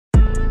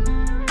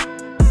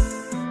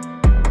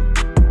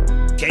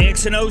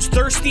XNO's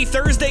Thirsty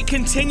Thursday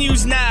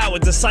continues now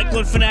with the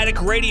Cyclone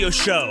Fanatic Radio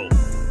Show,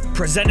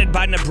 presented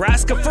by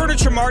Nebraska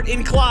Furniture Mart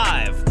in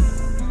Clive.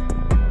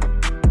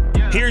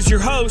 Here's your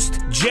host,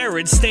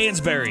 Jared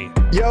Stansberry.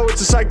 Yo, it's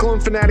the Cyclone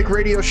Fanatic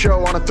Radio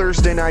Show on a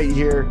Thursday night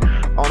here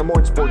on the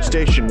Morton Sports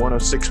Station,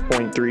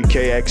 106.3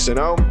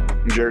 KXNO.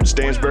 I'm Jared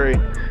Stansberry.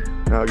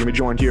 Going to be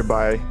joined here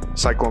by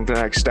Cyclone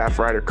Fanatic staff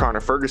writer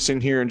Connor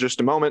Ferguson here in just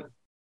a moment.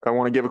 I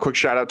want to give a quick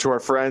shout out to our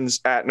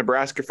friends at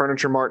Nebraska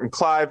Furniture Mart in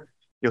Clive.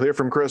 You'll hear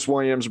from Chris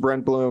Williams,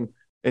 Brent Bloom,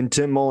 and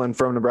Tim Mullen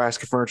from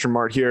Nebraska Furniture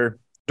Mart here.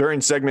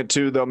 During segment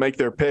 2, they'll make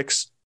their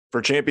picks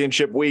for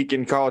championship week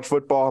in college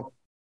football.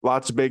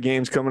 Lots of big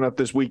games coming up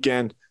this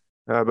weekend.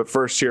 But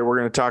first here, we're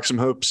going to talk some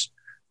hoops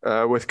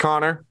with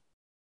Connor.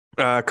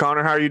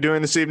 Connor, how are you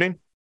doing this evening?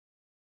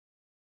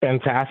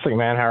 Fantastic,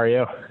 man. How are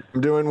you?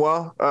 I'm doing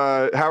well.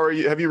 How are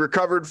you? Have you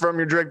recovered from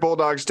your Drake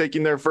Bulldogs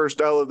taking their first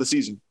L of the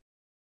season?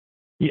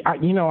 Yeah,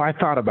 I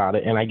thought about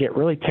it, and I get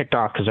really ticked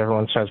off because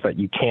everyone says that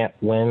you can't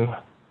win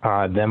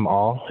them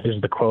all,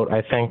 is the quote,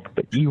 I think.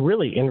 But you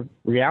really, in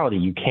reality,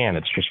 you can.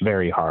 It's just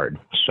very hard.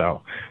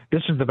 So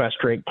this is the best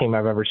Drake team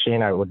I've ever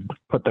seen. I would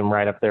put them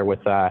right up there with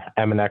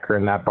Emanecker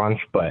and that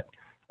bunch, but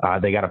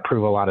they got to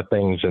prove a lot of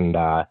things. And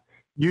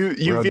you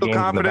feel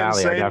confident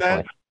saying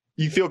that?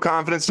 You feel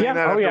confident saying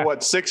that after,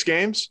 what, 6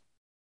 games?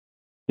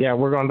 Yeah,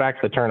 we're going back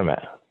to the tournament.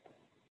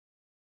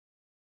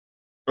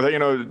 Are they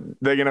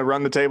gonna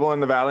run the table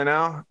in the Valley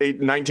now?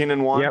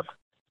 19-1? Yep.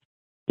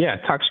 Yeah,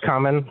 Tuck's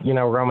coming.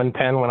 Roman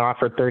Penn went off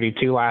for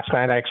 32 last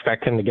night. I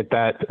expect him to get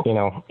that,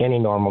 any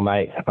normal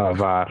night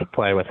of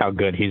play with how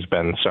good he's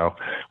been. So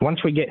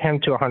once we get him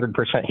to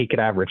 100%, he could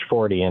average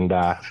 40, and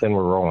then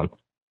we're rolling.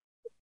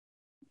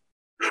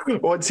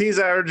 Once he's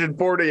averaging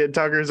 40 and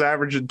Tucker's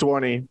averaging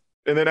 20,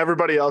 and then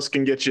everybody else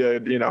can get you,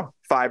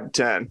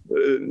 5-10.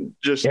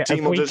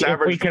 Team will just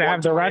average. If we could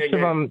have the rest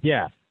of them,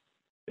 yeah,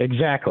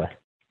 exactly.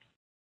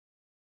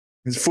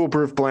 It's a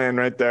foolproof plan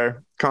right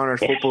there.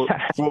 Connor's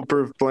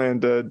foolproof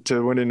plan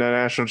to winning a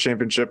national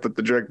championship with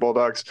the Drake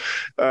Bulldogs.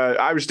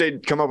 Iowa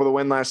State come up with a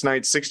win last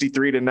night,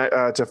 63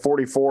 to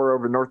 44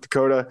 over North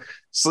Dakota.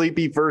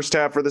 Sleepy first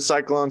half for the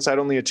Cyclones, had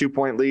only a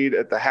 2-point lead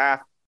at the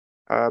half,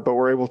 but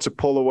were able to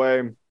pull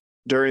away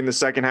during the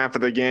second half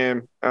of the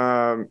game.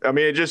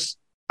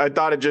 I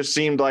thought it just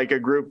seemed like a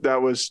group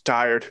that was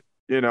tired.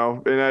 And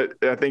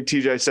I think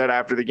TJ said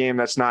after the game,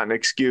 that's not an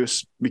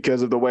excuse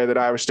because of the way that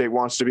Iowa State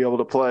wants to be able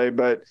to play.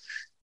 But,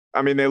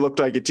 they looked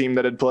like a team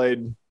that had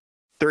played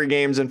 3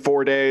 games in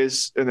 4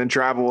 days and then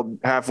traveled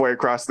halfway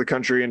across the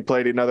country and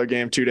played another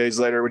game 2 days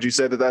later. Would you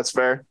say that that's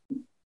fair?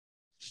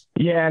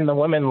 Yeah, and the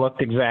women looked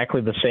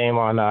exactly the same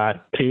on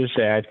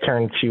Tuesday. I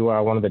turned to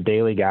one of the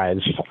daily guys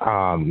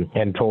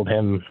and told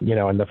him, in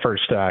the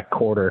first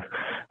quarter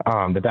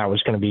that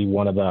was going to be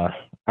one of the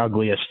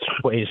ugliest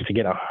ways to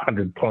get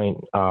 100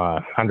 points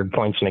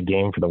in a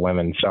game for the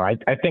women. So I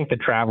think the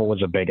travel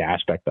was a big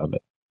aspect of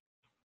it.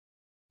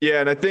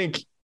 Yeah, and I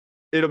think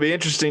it'll be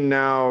interesting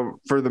now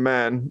for the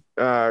men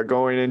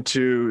going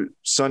into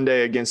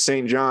Sunday against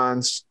St.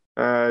 John's.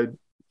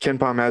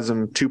 KenPom has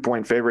them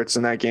 2-point favorites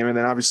in that game. And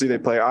then obviously they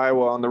play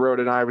Iowa on the road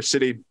in Iowa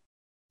City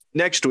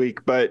next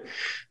week. But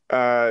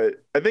I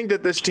think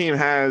that this team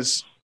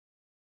has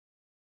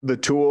the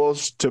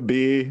tools to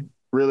be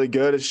really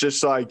good. It's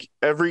just like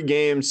every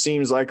game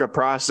seems like a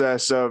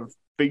process of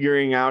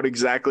figuring out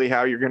exactly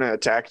how you're going to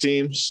attack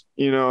teams.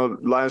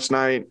 Last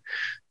night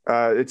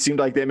it seemed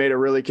like they made a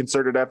really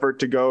concerted effort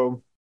to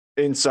go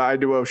inside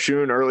to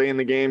Oshun early in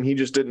the game. He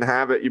just didn't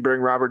have it. You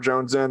bring Robert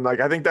Jones in.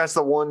 I think that's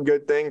the one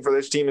good thing for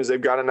this team is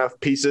they've got enough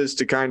pieces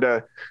to kind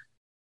of,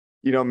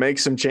 make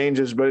some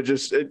changes. But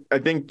I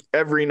think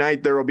every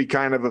night there will be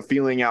kind of a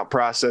feeling out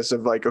process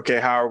of okay,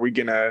 how are we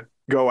going to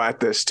go at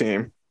this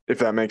team, if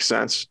that makes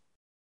sense.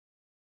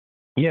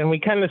 Yeah, and we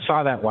kind of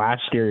saw that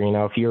last year,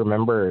 if you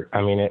remember,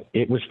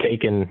 it was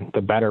taking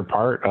the better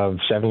part of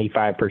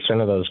 75%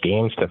 of those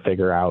games to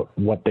figure out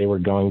what they were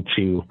going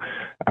to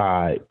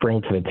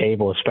bring to the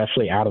table,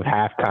 especially out of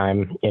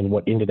halftime in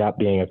what ended up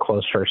being a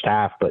close first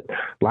half. But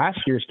last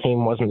year's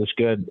team wasn't as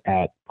good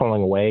at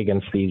pulling away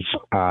against these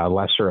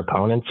lesser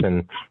opponents.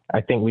 And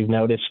I think we've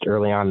noticed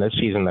early on this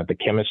season that the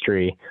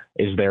chemistry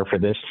is there for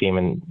this team.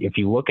 And if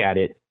you look at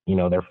it,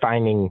 they're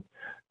finding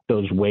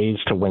those ways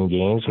to win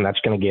games, and that's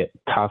going to get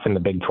tough in the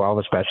Big 12,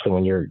 especially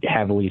when you're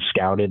heavily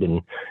scouted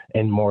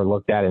and more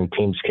looked at, and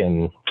teams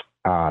can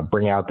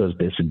bring out those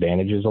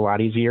disadvantages a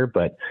lot easier.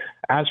 But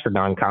as for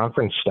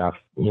non-conference stuff,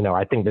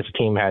 I think this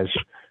team has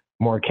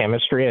more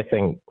chemistry. I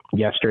think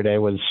yesterday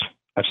was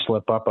a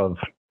slip up of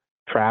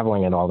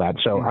traveling and all that.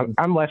 So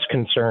I'm less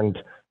concerned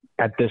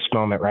at this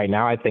moment right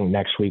now. I think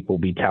next week will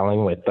be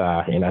telling with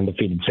an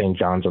undefeated St.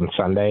 John's on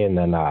Sunday and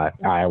then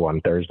Iowa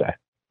on Thursday.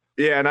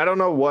 Yeah, and I don't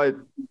know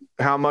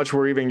how much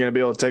we're even going to be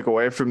able to take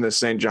away from this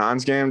St.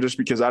 John's game, just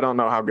because I don't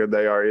know how good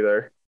they are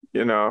either.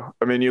 You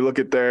look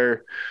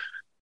at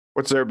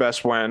what's their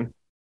best win?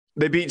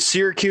 They beat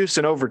Syracuse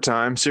in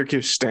overtime.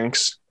 Syracuse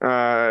stinks.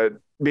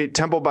 Beat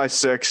Temple by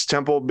 6.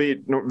 Temple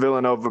beat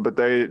Villanova, but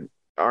they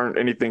aren't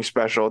anything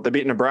special. They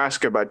beat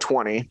Nebraska by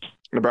 20.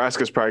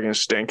 Nebraska's probably going to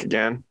stink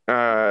again.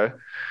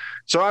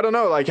 So I don't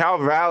know, like how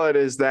valid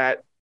is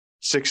that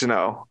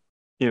 6-0,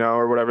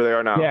 or whatever they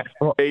are now? Yeah,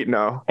 well,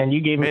 8-0. And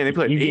you gave me, Man, they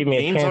played you 8 gave me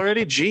a games chance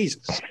already.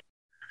 Jesus.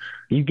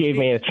 You gave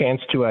me a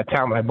chance to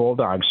tout my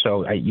Bulldogs,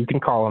 so you can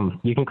call them.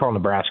 You can call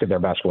Nebraska their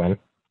best win.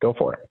 Go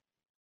for it.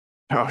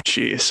 Oh,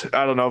 geez.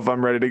 I don't know if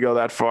I'm ready to go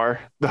that far.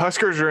 The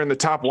Huskers are in the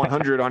top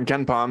 100 on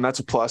KenPom. That's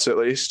a plus, at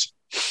least.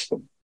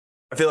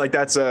 I feel like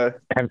that's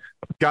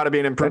got to be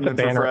an improvement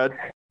for Fred.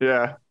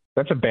 Yeah.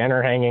 That's a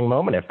banner hanging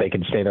moment if they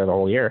could stay there the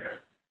whole year.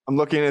 I'm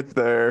looking at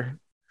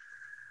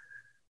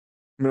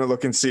I'm going to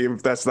look and see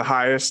if that's the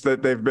highest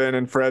that they've been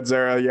in Fred's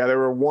era. Yeah, they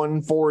were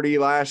 140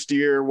 last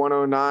year,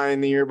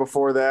 109 the year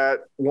before that,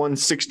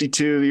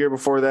 162 the year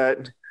before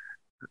that.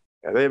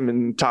 Yeah, they haven't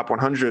been top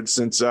 100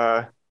 since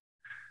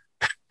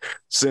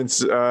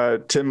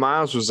Tim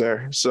Miles was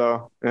there.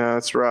 So yeah,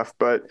 that's rough.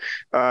 But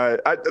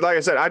like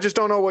I said, I just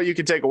don't know what you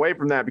can take away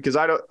from that, because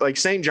I don't like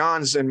St.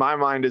 John's in my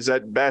mind is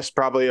at best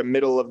probably a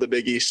middle of the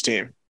Big East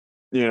team.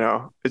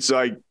 It's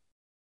like,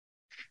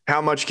 how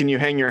much can you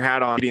hang your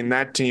hat on beating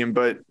that team,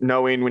 but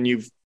knowing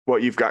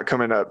what you've got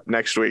coming up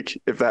next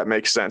week, if that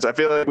makes sense. I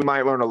feel like we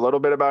might learn a little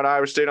bit about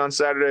Iowa State on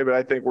Saturday, but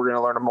I think we're going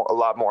to learn a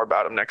lot more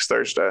about them next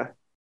Thursday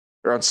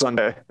or on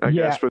Sunday, I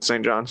guess, with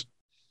St. John's.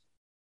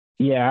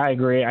 Yeah, I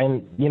agree.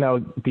 And,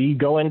 do you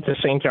go into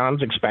St.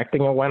 John's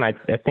expecting a win? I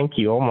think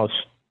you almost.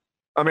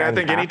 I mean, I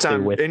think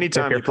anytime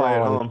you play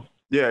at home.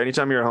 Yeah,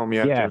 anytime you're at home, you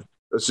have to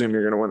assume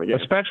you're going to win the game.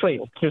 Especially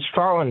just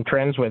following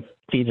trends with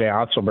TJ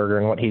Otzelberger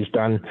and what he's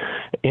done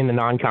in the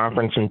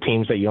non-conference and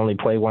teams that you only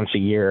play once a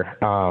year.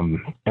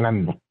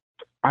 And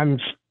I'm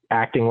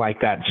acting like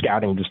that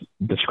scouting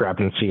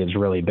discrepancy is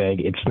really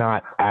big. It's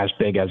not as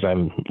big as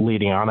I'm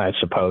leading on, I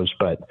suppose,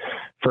 but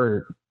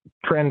for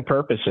trend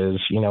purposes,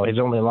 his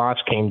only loss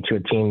came to a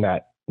team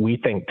that we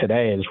think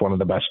today is one of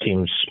the best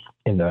teams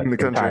in the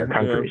entire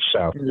country.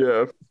 Yeah.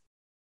 So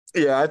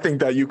yeah, I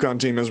think that UConn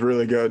team is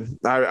really good.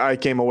 I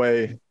came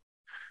away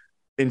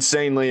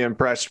insanely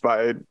impressed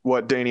by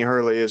what Danny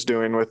Hurley is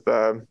doing with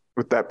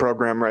that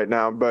program right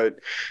now. But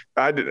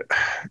I'm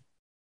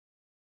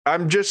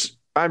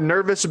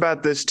nervous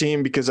about this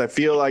team because I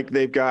feel like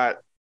they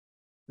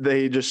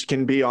just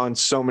can be on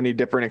so many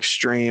different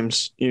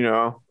extremes,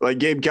 like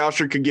Gabe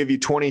Kalscheur could give you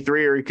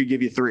 23 or he could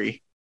give you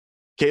 3.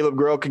 Caleb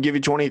Grill could give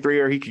you 23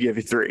 or he could give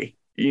you 3,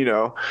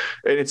 and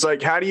it's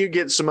like, how do you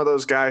get some of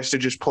those guys to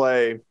just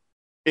play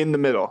in the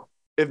middle?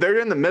 If they're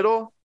in the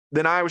middle,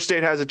 then Iowa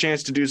State has a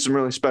chance to do some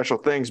really special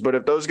things. But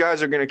if those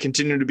guys are going to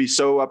continue to be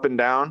so up and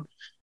down,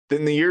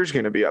 then the year's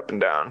going to be up and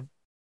down.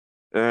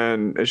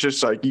 And it's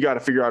just like, you got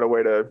to figure out a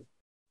way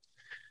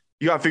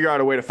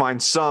to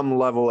find some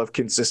level of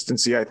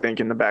consistency, I think,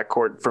 in the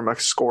backcourt from a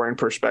scoring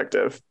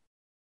perspective.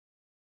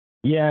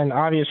 Yeah, and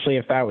obviously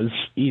if that was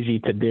easy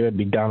to do, it'd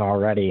be done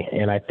already.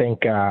 And I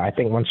think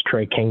once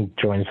Trey King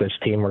joins this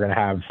team, we're going to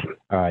have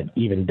an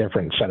even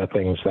different set of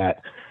things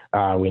that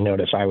we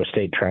notice Iowa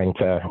State trying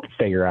to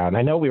figure out. And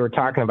I know we were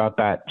talking about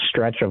that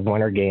stretch of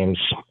winter games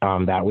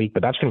that week,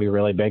 but that's going to be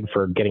really big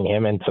for getting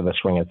him into the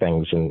swing of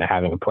things and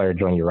having a player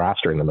join your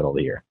roster in the middle of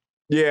the year.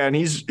 Yeah, and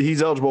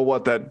he's eligible,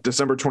 that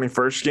December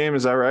 21st game,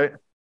 is that right?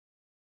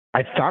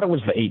 I thought it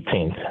was the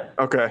 18th.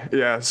 Okay,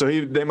 yeah. So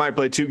they might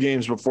play 2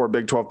 games before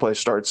Big 12 play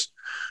starts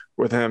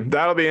with him.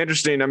 That'll be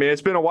interesting. I mean,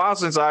 it's been a while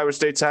since Iowa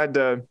State's had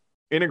to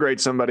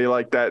integrate somebody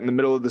like that in the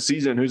middle of the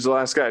season. Who's the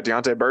last guy?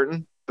 Deontay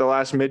Burton? The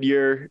last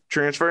mid-year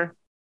transfer?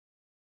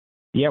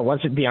 Yeah, was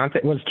it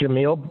Deontay? Was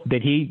Jamil?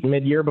 Did he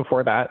mid-year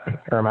before that?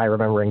 Or am I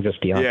remembering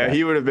just Deontay? Yeah,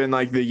 he would have been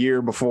like the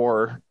year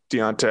before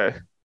Deontay.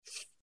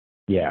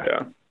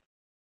 Yeah.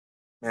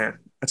 Man,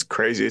 that's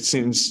crazy. It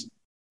seems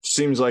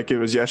like it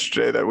was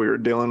yesterday that we were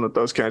dealing with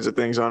those kinds of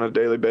things on a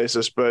daily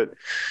basis, but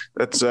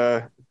that's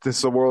the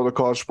world of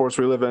college sports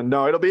we live in.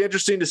 No, it'll be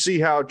interesting to see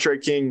how Trey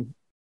King,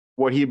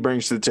 what he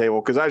brings to the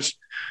table. Cause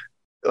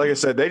like I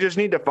said, they just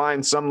need to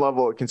find some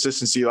level of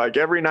consistency. Like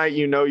every night,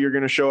 you're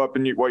going to show up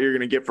and what you're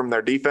going to get from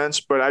their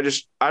defense, but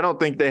I don't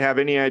think they have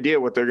any idea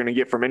what they're going to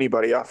get from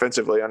anybody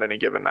offensively on any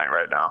given night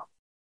right now.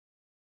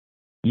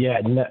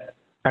 Yeah. No,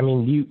 I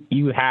mean,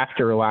 you have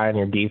to rely on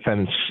your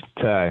defense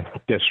to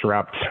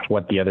disrupt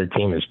what the other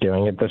team is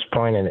doing at this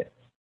point. And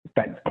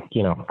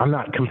I'm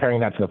not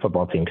comparing that to the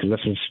football team because this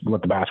is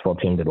what the basketball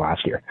team did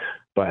last year,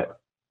 but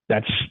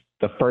that's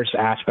the first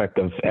aspect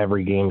of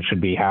every game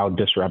should be how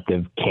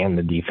disruptive can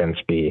the defense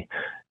be.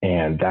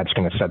 And that's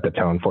going to set the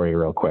tone for you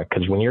real quick.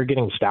 Because when you're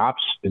getting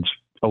stops, it's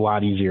a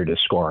lot easier to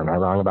score. Am I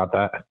wrong about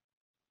that?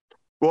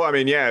 Well, I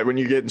mean, yeah, when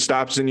you're getting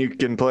stops and you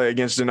can play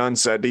against an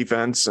unset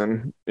defense,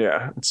 and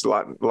yeah, it's a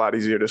lot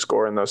easier to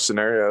score in those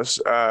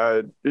scenarios.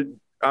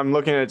 I'm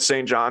looking at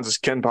St. John's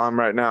KenPom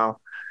right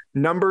now.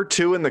 Number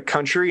 2 in the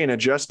country in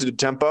adjusted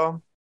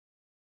tempo.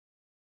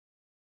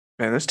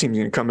 Man, this team's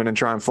going to come in and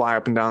try and fly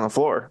up and down the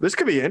floor. This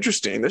could be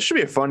interesting. This should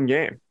be a fun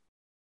game.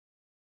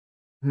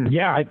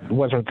 Yeah, I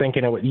wasn't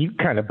thinking it. You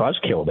kind of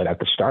buzzkilled it at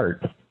the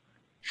start.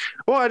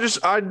 Well,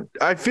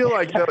 I feel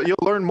like you'll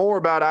learn more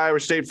about Iowa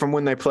State from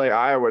when they play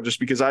Iowa, just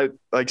because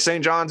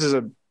St. John's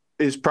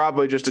is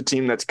probably just a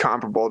team that's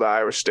comparable to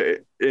Iowa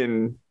State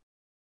in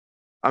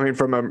I mean,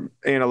 from an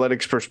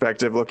analytics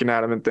perspective, looking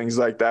at them and things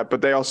like that,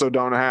 but they also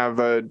don't have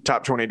a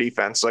top 20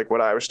 defense like what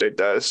Iowa State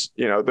does.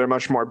 You know, they're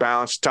much more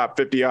balanced, top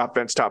 50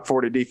 offense, top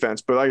 40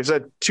 defense. But like I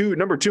said,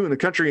 number two in the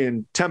country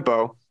in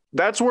tempo.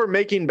 That's where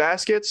making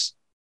baskets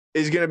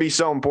is going to be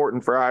so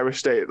important for Iowa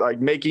State, like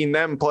making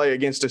them play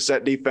against a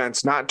set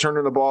defense, not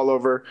turning the ball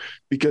over,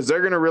 because they're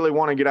going to really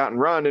want to get out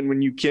and run. And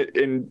when you get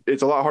in,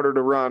 it's a lot harder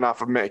to run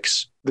off of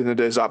makes than it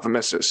is off of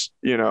misses,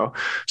 you know?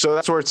 So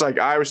that's where it's like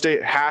Iowa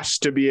State has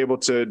to be able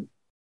to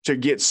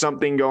get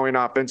something going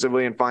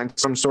offensively and find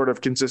some sort of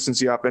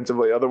consistency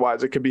offensively.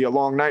 Otherwise it could be a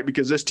long night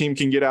because this team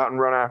can get out and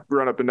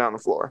run up and down the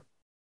floor.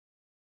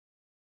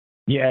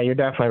 Yeah, you're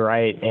definitely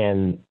right.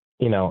 And,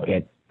 you know,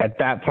 at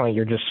that point,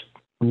 you're just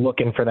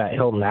looking for that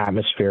Hilton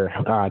atmosphere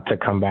to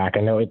come back.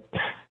 I know it.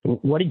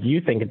 What did you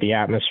think of the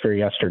atmosphere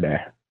yesterday?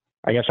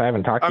 I guess I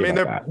haven't talked to you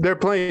about that. They're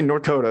playing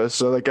North Dakota,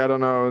 so like I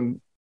don't know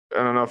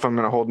if I'm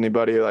going to hold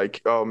anybody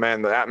like, oh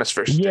man, the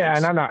atmosphere stinks. Yeah,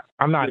 and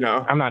I'm not you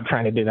know? I'm not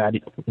trying to do that.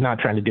 Not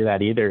trying to do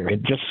that either.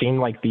 It just seemed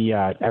like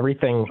the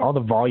everything, all the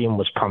volume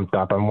was pumped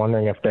up. I'm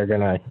wondering if they're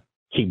going to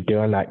keep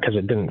doing that, because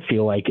it didn't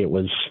feel like it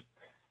was.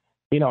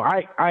 You know,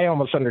 I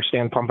almost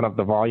understand pumping up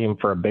the volume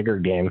for a bigger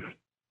game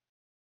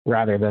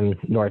rather than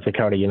North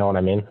Dakota. You know what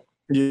I mean?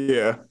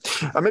 Yeah,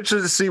 I'm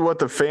interested to see what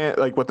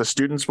the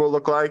students will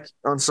look like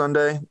on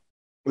Sunday.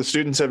 The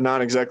students have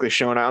not exactly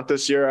shown out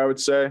this year, I would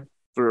say,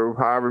 through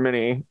however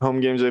many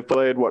home games they've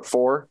played.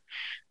 4?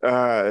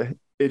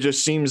 It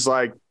just seems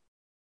like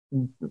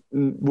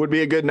would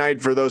be a good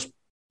night for those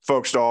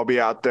folks to all be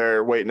out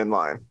there waiting in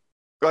line.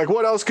 Like,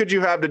 what else could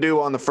you have to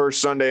do on the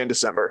first Sunday in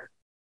December?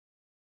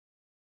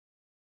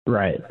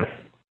 Right.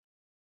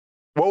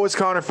 What was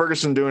Connor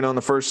Ferguson doing on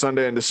the first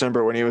Sunday in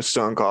December when he was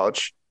still in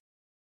college?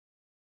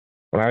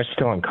 When I was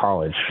still in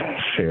college,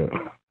 shoot.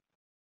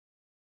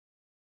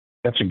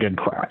 That's a good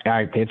question.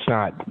 It's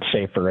not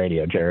safe for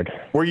radio, Jared.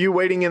 Were you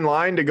waiting in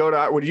line to go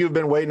to? Would you have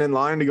been waiting in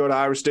line to go to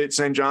Iowa State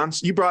St.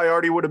 John's? You probably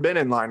already would have been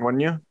in line,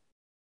 wouldn't you?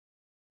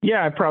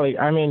 Yeah,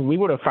 I mean, we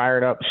would have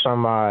fired up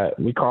some.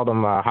 We called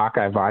them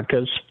Hawkeye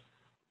vodkas.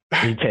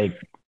 You take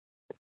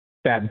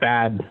that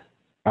bad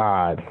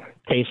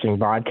tasting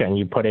vodka and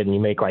you put it and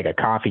you make like a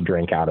coffee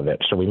drink out of it.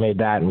 So we made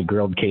that and we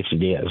grilled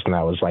quesadillas, and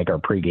that was like our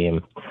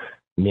pregame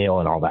meal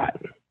and all that.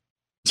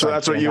 So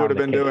that's what you would have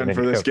been doing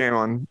for this game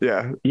on.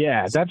 Yeah.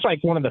 Yeah. That's like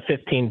one of the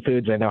 15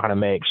 foods I know how to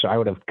make. So I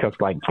would have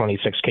cooked like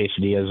 26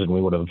 quesadillas and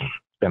we would have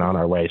been on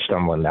our way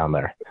stumbling down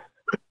there.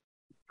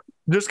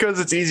 Just because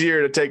it's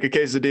easier to take a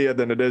quesadilla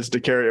than it is to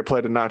carry a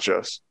plate of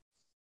nachos.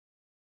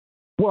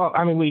 Well,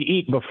 I mean, we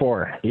eat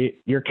before.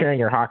 You're carrying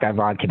your Hawkeye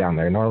vodka down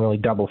there, normally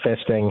double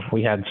fisting.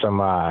 We had some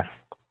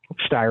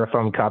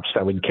styrofoam cups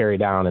that we'd carry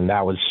down, and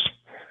that was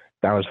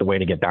the way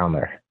to get down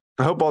there.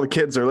 I hope all the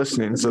kids are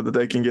listening so that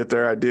they can get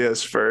their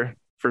ideas for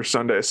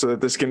Sunday, so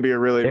that this can be a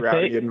really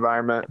rowdy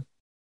environment.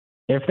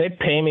 If they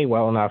pay me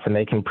well enough and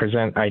they can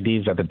present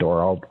IDs at the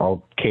door,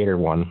 I'll cater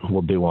one.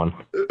 We'll do one.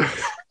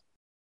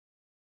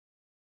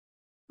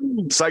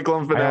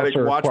 Cyclone Fanatic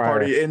watch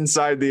party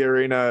inside the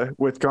arena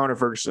with Connor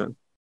Ferguson.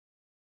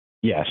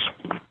 Yes.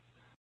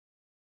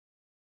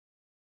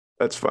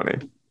 That's funny.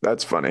 All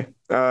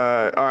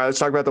right, let's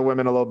talk about the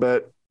women a little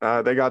bit.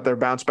 They got their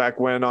bounce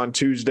back win on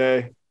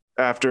Tuesday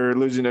after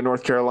losing to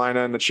North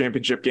Carolina in the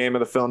championship game of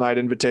the Phil Knight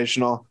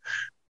Invitational.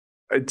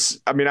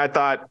 I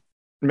thought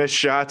missed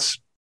shots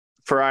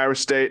for Iowa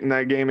State in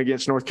that game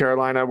against North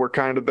Carolina were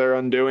kind of their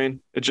undoing.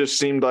 It just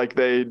seemed like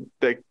they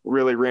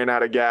really ran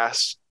out of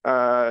gas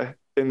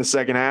in the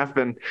second half.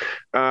 And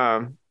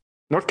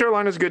North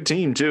Carolina's a good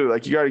team too.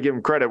 Like, you got to give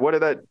them credit.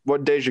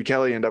 What Deja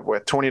Kelly end up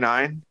with?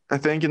 29, I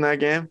think, in that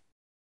game.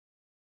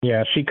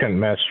 Yeah, she couldn't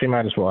miss. She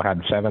might as well have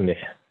had 70.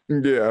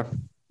 Yeah.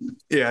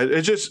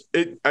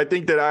 I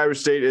think that Iowa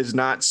State is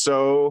not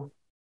so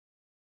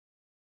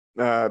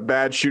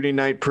bad shooting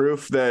night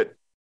proof that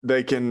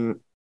they can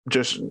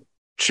just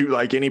shoot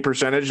like any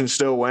percentage and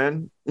still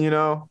win, you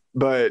know?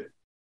 But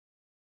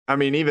I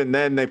mean, even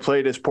then they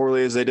played as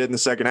poorly as they did in the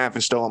second half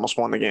and still almost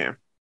won the game.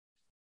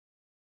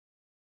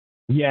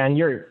 Yeah, and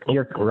you're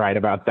right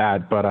about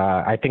that, but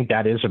I think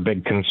that is a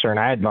big concern.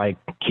 I had like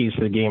keys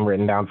to the game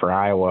written down for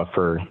Iowa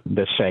for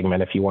this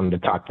segment if you wanted to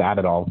talk that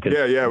at all.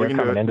 Yeah, we can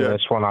coming do it. into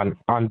this one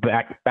on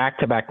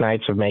back-to-back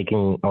nights of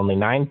making only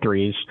 9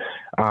 threes,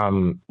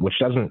 which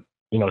doesn't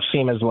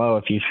seem as low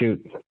if you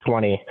shoot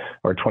 20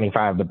 or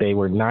 25, but they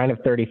were 9 of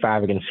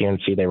 35 against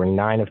UNC. They were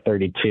 9 of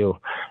 32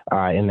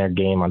 in their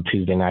game on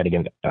Tuesday night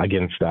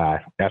against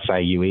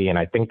SIUE, and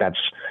I think that's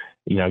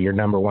your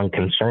number one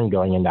concern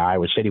going into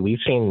Iowa City. We've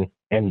seen,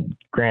 and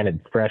granted,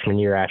 freshman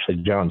year Ashley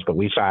Jones, but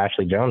we saw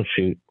Ashley Jones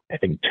shoot, I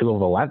think, 2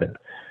 of 11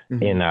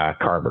 in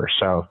Carver.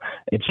 So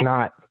it's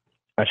not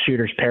a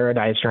shooter's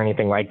paradise or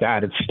anything like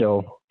that. It's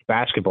still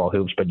basketball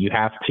hoops, but you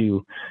have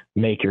to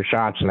make your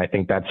shots. And I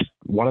think that's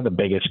one of the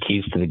biggest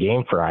keys to the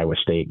game for Iowa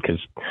State, because,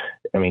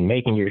 I mean,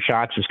 making your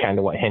shots is kind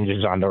of what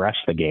hinges on the rest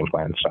of the game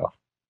plan. So,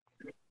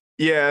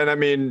 yeah.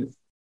 And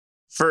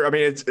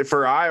it's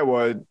for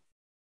Iowa,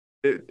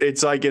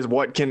 it's like,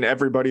 what can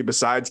everybody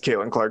besides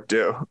Caitlin Clark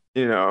do?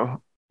 You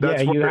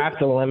have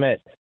to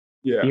limit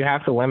You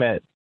have to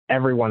limit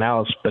everyone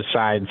else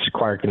besides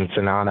Clark and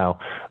Czinano.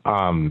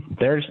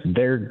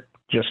 They're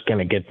just going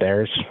to get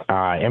theirs.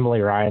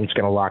 Emily Ryan's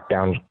going to lock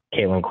down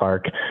Caitlin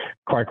Clark.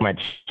 Clark might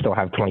still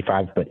have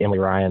 25, but Emily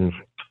Ryan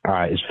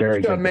is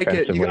very good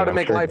defensively. You got to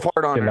make life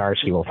hard on her.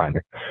 Darcy will find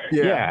her.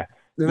 Yeah.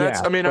 And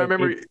that's, I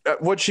remember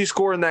what she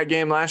scored in that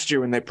game last year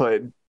when they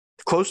played,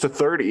 close to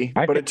 30,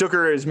 but it took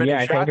her as many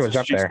shots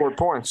as she scored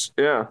points.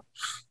 Yeah.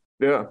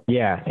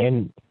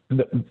 And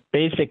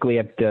basically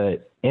at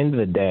the end of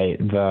the day,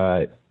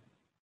 the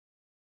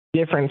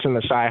difference in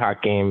the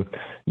Cyhawk game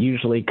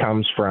usually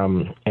comes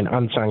from an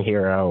unsung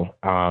hero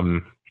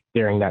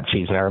during that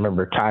season. I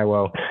remember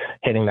Taiwo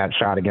hitting that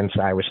shot against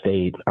Iowa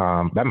State.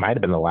 That might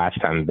have been the last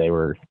time they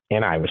were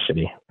in Iowa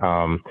City.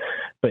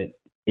 But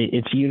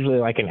it's usually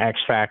like an X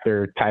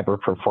factor type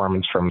of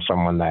performance from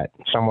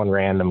someone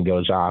random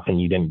goes off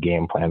and you didn't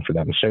game plan for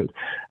them. So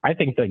I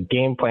think the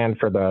game plan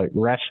for the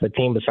rest of the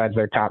team besides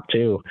their top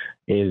two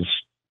is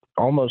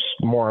almost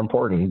more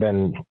important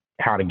than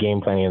how to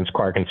game plan against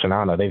Clark and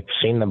Czinano. They've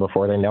seen them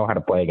before. They know how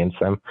to play against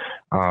them.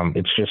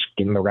 It's just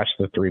getting the rest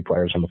of the three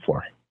players on the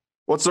floor.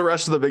 What's the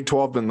rest of the Big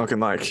 12 been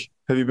looking like?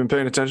 Have you been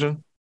paying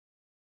attention?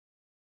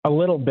 A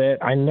little bit.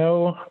 I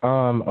know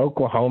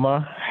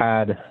Oklahoma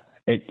had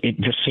it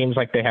just seems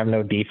like they have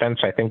no defense.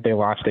 I think they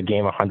lost a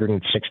game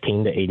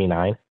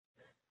 116-89.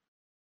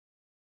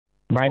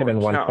 Might have been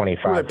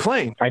 125. Who are they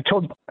playing?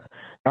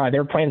 They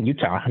were playing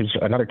Utah, who's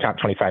another top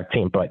 25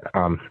 team, but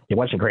it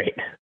wasn't great.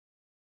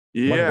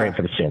 It wasn't great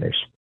for the Sooners.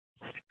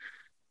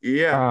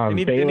 Yeah.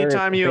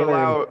 Anytime you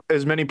allow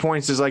as many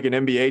points as like an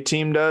NBA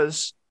team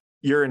does,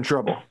 you're in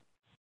trouble.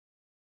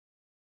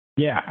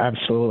 Yeah,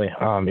 absolutely.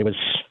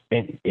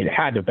 It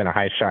had to have been a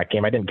high shot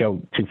game. I didn't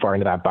go too far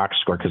into that box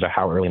score because of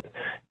how early,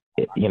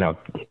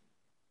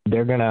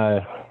 they're going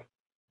to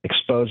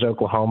expose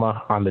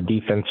Oklahoma on the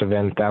defensive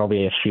end. That'll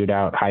be a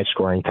shootout, high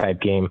scoring type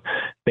game.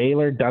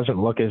 Baylor doesn't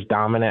look as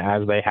dominant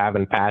as they have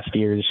in past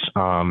years.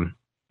 And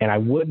I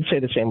would say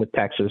the same with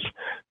Texas,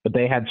 but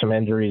they had some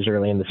injuries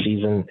early in the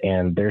season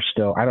and I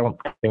don't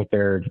think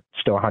they're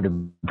still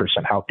 100%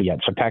 healthy yet.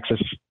 So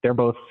Texas, they're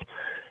both, I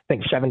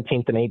think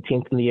 17th and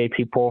 18th in the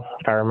AP poll,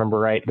 if I remember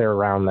right. They're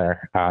around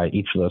there,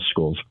 each of those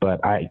schools. But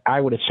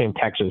I would assume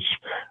Texas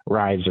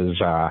rises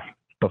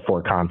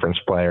before conference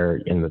player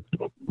in the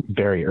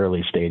very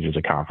early stages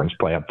of conference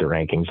play up the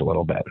rankings a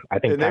little bit. I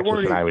think Texas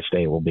and Iowa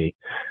State will be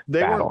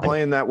battling. Weren't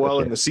playing that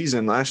well in the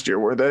season last year,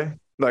 were they?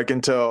 Like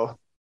until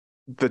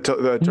the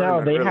tournament?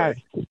 No, they had.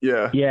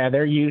 Yeah.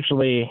 They're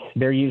usually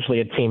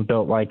a team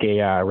built like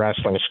a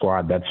wrestling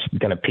squad that's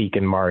going to peak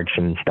in March,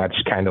 and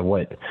that's kind of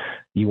what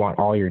you want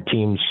all your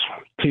teams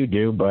to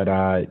do. But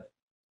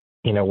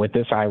with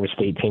this Iowa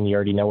State team, you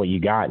already know what you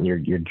got, and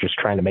you're just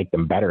trying to make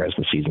them better as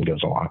the season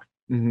goes along.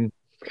 Mm-hmm.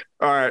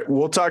 All right,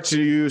 we'll talk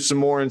to you some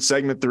more in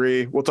segment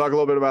 3. We'll talk a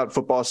little bit about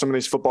football, some of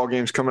these football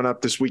games coming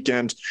up this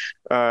weekend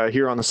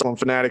here on the Cyclone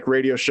Fanatic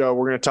radio show.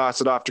 We're going to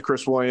toss it off to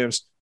Chris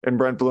Williams and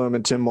Brent Bloom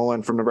and Tim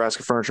Mullen from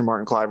Nebraska Furniture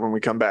Mart and Clive when we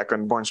come back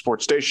on Born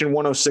Sports Station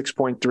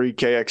 106.3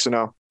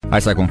 KXNO. Hi,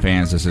 Cyclone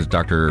fans. This is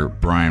Dr.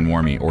 Brian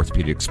Warmy,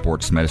 orthopedic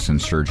sports medicine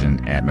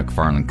surgeon at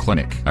McFarland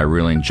Clinic. I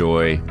really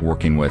enjoy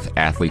working with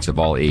athletes of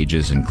all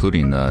ages,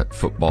 including the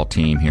football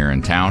team here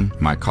in town.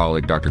 My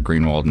colleague, Dr.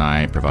 Greenwald, and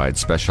I provide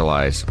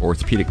specialized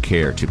orthopedic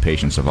care to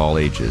patients of all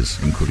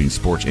ages, including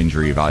sports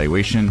injury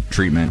evaluation,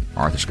 treatment,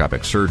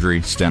 arthroscopic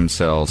surgery, stem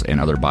cells, and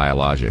other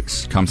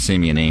biologics. Come see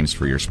me in Ames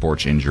for your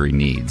sports injury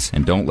needs,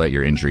 and don't let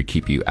your injury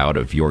keep you out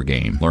of your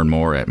game. Learn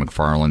more at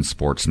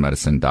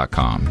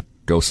McFarlandSportsMedicine.com.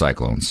 Go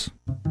Cyclones.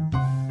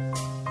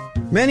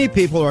 Many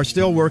people are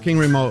still working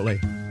remotely,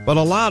 but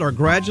a lot are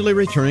gradually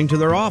returning to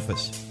their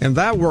office, and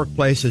that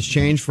workplace has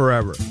changed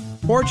forever.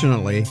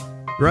 Fortunately,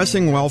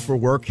 dressing well for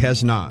work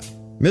has not.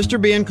 Mr.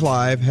 B and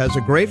Clive has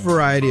a great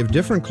variety of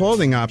different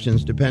clothing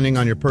options depending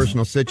on your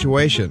personal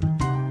situation.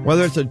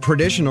 Whether it's a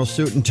traditional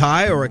suit and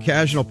tie or a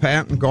casual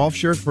pant and golf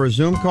shirt for a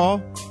Zoom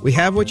call, we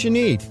have what you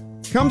need.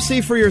 Come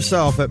see for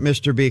yourself at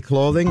Mr. B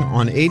Clothing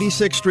on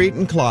 86th Street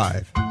in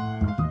Clive.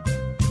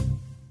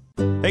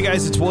 Hey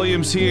guys, it's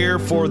Williams here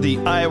for the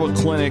Iowa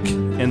Clinic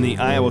and the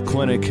Iowa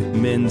Clinic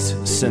Men's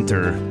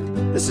Center.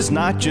 This is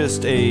not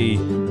just a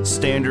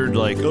standard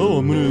I'm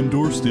going to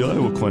endorse the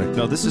Iowa Clinic.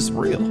 No, this is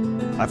real.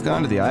 I've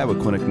gone to the Iowa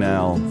Clinic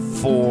now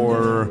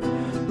for,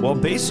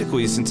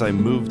 basically since I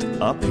moved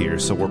up here.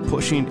 So we're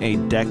pushing a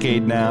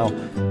decade now.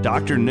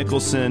 Dr.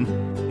 Nicholson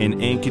in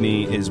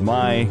Ankeny is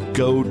my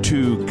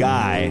go-to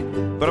guy.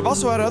 But I've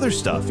also had other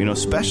stuff,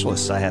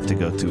 specialists I have to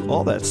go to,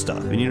 all that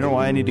stuff. And you know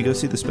why I need to go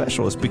see the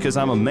specialist? Because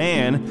I'm a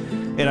man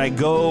and I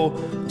go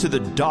to the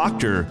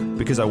doctor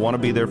because I want to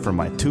be there for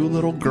my 2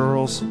 little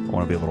girls. I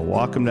want to be able to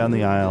walk them down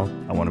the aisle.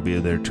 I want to be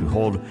there to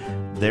hold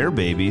their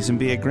babies and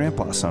be a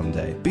grandpa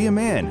someday. Be a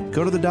man.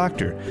 Go to the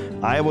doctor.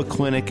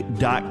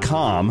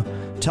 IowaClinic.com.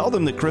 Tell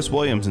them that Chris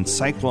Williams and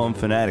Cyclone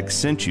Fanatic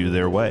sent you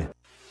their way.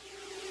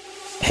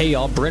 Hey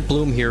y'all, Brent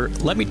Bloom here.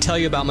 Let me tell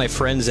you about my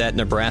friends at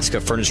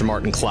Nebraska Furniture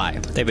Mart in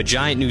Clive. They have a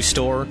giant new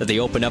store that they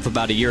opened up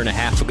about a year and a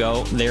half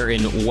ago. They're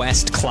in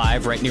West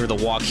Clive, right near the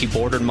Waukee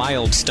border, my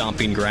old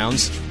stomping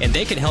grounds. And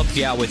they can help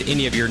you out with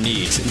any of your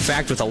needs. In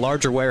fact, with a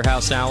larger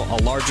warehouse now,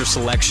 a larger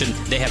selection,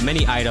 they have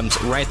many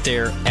items right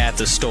there at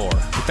the store.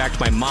 In fact,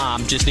 my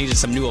mom just needed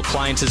some new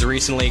appliances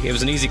recently. It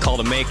was an easy call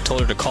to make.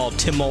 Told her to call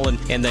Tim Mullen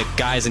and the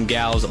guys and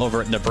gals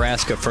over at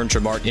Nebraska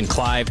Furniture Mart in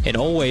Clive. And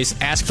always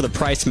ask for the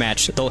price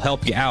match. They'll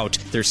help you out.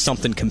 There's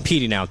something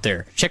competing out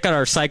there. Check out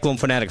our Cyclone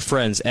Fanatic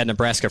friends at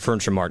Nebraska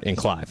Furniture Mart in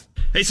Clive.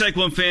 Hey,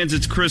 Cyclone fans,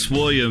 it's Chris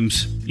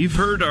Williams. You've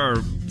heard our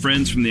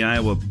friends from the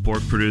Iowa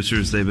pork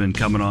producers. They've been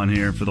coming on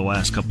here for the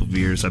last couple of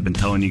years. I've been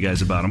telling you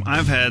guys about them.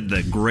 I've had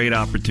the great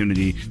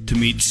opportunity to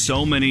meet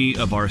so many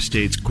of our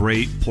state's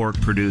great pork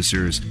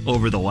producers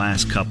over the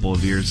last couple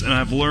of years, and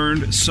I've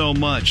learned so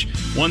much.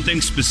 One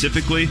thing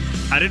specifically,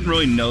 I didn't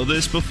really know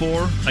this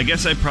before. I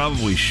guess I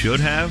probably should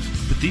have,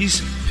 but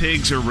these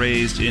pigs are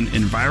raised in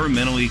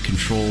environmentally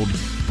controlled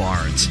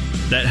barns.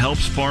 That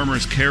helps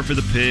farmers care for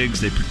the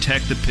pigs. They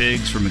protect the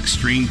pigs from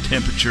extreme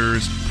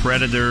temperatures,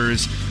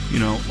 predators,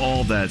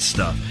 all that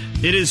stuff.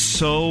 It is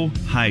so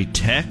high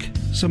tech,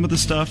 some of the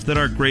stuff that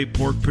our great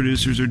pork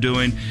producers are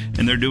doing,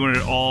 and they're doing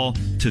it all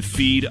to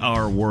feed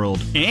our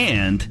world.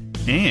 And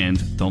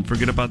don't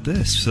forget about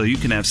this, so you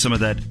can have some of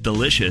that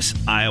delicious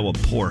Iowa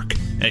pork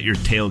at your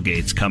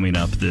tailgates coming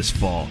up this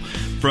fall.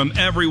 From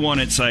everyone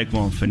at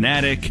Cyclone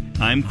Fanatic,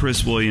 I'm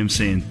Chris Williams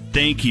saying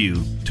thank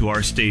you to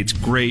our state's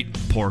great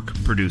pork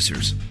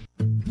producers.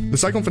 The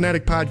Cyclone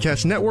Fanatic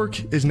Podcast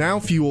Network is now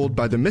fueled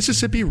by the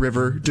Mississippi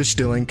River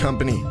Distilling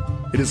Company.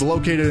 It is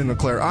located in Eau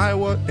Claire,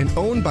 Iowa, and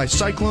owned by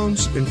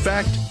Cyclones. In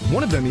fact,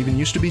 one of them even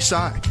used to be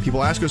Cy.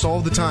 People ask us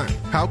all the time,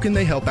 how can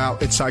they help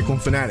out at Cyclone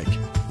Fanatic?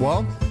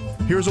 Well,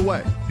 here's a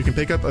way. You can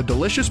pick up a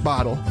delicious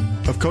bottle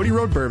of Cody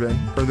Road Bourbon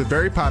or the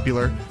very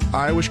popular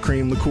Irish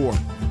Cream Liqueur.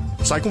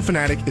 Cyclone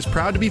Fanatic is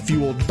proud to be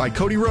fueled by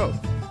Cody Road.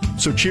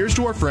 So cheers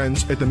to our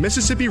friends at the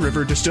Mississippi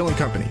River Distilling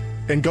Company,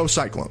 and go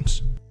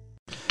Cyclones.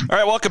 All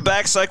right, welcome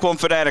back. Cyclone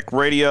Fanatic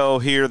Radio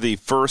here the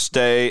first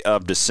day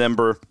of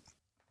December.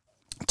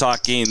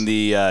 Talking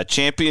the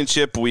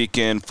championship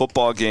weekend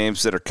football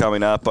games that are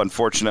coming up.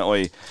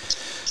 Unfortunately,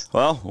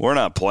 well, we're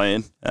not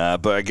playing,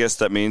 but I guess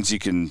that means you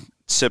can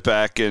sit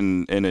back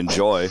and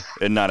enjoy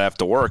and not have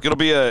to work. It'll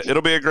be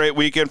a great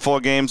weekend full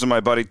of games, and my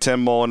buddy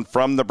Tim Mullen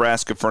from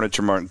Nebraska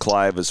Furniture Mart in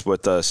Clive is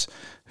with us.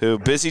 Who,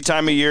 busy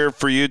time of year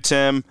for you,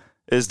 Tim?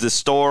 Is the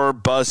store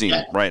buzzing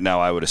right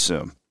now, I would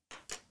assume?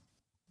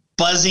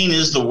 Buzzing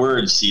is the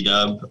word,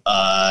 C-Dub.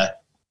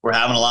 We're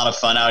having a lot of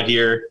fun out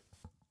here.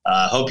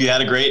 Hope you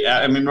had a great,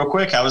 real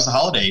quick, how was the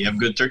holiday? You have a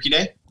good Turkey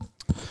Day?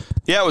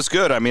 Yeah, it was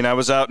good. I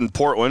was out in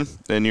Portland,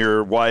 in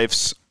your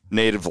wife's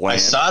native land. I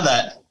saw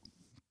that.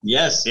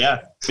 Yes, yeah.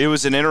 It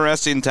was an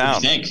interesting town.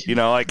 What do you think?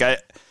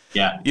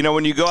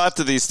 When you go out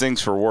to these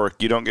things for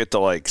work, you don't get to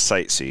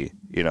sightsee.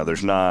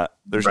 There's not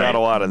a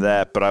lot of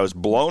that, but I was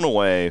blown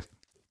away.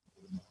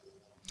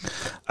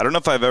 I don't know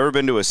if I've ever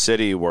been to a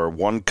city where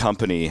one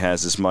company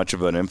has as much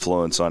of an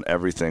influence on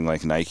everything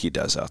like Nike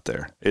does out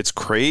there. It's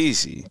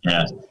crazy.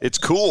 Yeah. It's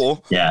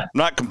cool. Yeah. I'm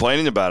not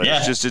complaining about it.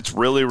 Yeah. It's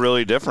really,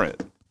 really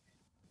different.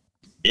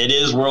 It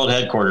is world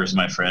headquarters,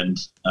 my friend.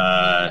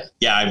 I've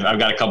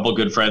got a couple of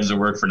good friends that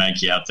work for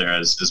Nike out there,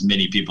 as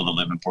many people that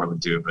live in Portland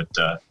do.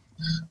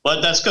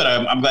 But that's good.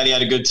 I'm glad you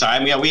had a good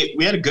time. Yeah, we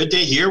had a good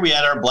day here. We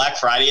had our Black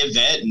Friday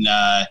event,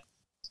 and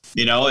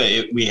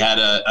we had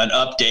an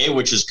up day,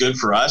 which is good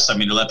for us. To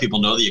let people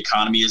know the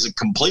economy isn't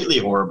completely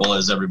horrible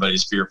as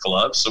everybody's fearful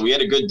of. So we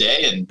had a good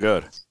day, and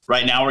good.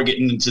 Right now we're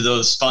getting into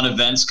those fun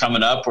events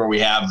coming up where we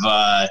have,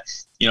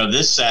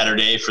 this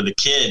Saturday for the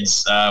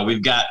kids,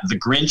 we've got the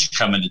Grinch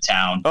coming to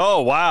town.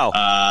 Oh, wow.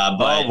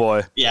 Oh,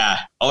 boy. Yeah.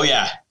 Oh,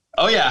 yeah.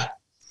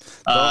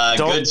 Don't.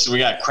 Good. So we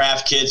got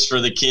craft kits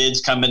for the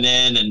kids coming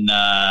in, and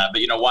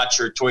watch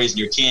your toys and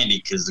your candy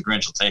because the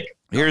Grinch will take it.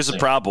 Here's the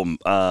problem.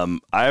 I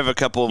have a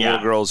couple of little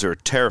girls who are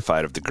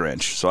terrified of the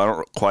Grinch, so I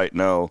don't quite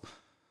know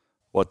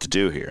what to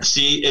do here.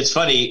 See, it's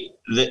funny.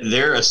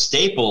 They're a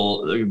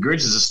staple. The Grinch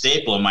is a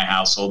staple in my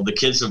household. The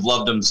kids have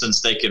loved them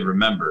since they could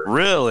remember.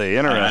 Really?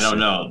 Interesting. I don't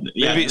know.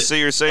 Maybe, so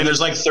you're saying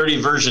there's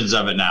 30 versions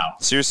of it now.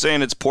 So you're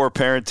saying it's poor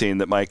parenting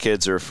that my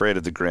kids are afraid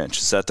of the Grinch.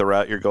 Is that the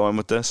route you're going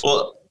with this?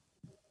 Well,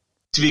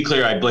 to be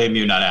clear, I blame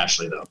you, not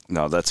Ashley, though.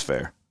 No, that's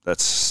fair.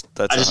 That's.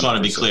 I just want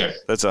to be clear.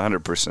 That's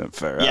 100%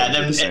 fair. Yeah,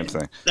 then the same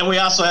thing. Then we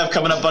also have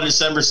coming up on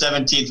December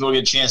 17th. We'll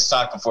get a chance to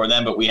talk before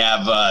then, but we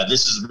have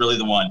this is really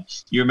the one.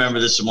 You remember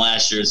this from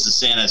last year? It's the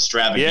Santa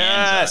Extravaganza.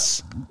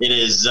 Yes, it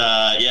is.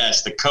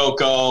 The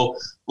Coco,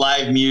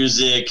 live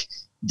music,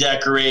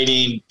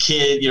 decorating,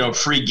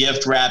 free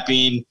gift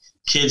wrapping,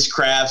 kids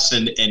crafts,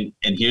 and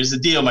here's the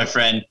deal, my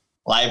friend.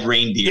 Live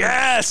reindeer.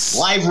 Yes,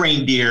 live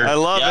reindeer. I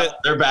love it.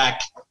 They're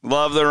back.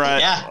 Love the ride.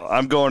 Yeah,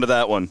 I'm going to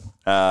that one.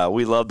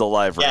 We love the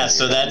live reindeer. Yeah,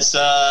 so that's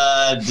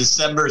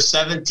December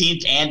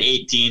 17th and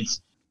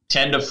 18th,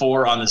 10 to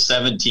 4 on the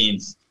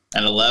 17th,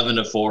 and 11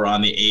 to 4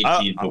 on the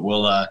 18th. But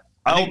we'll I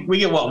think we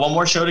get one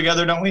more show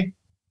together, don't we?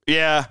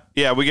 Yeah,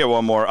 we get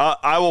one more.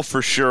 I will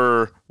for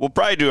sure. We'll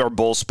probably do our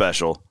bowl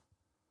special.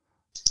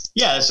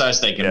 Yeah, that's what I was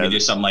thinking. Yeah, we do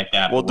something like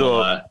that. We'll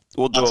do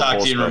I'll talk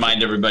to you and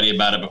remind everybody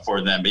about it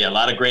before then. But yeah, a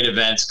lot of great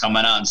events. Come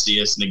on out and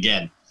see us. And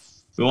again,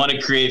 we want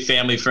to create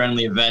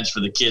family-friendly events for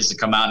the kids to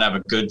come out and have a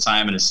good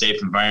time in a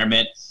safe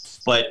environment.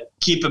 But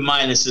keep in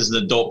mind, this is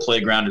an adult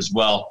playground as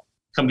well.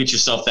 Come get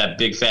yourself that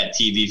big fat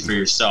TV for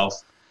yourself.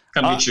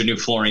 Come get your new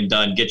flooring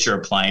done. Get your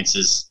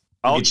appliances.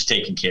 Get you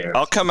taken care of.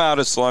 I'll come out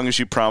as long as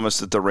you promise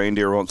that the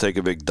reindeer won't take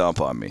a big dump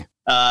on me.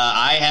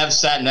 I have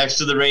sat next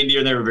to the reindeer,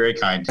 and they were very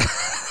kind.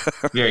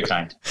 Very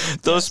kind.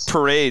 Those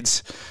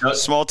parades,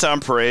 small town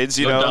parades,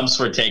 you know. Dumps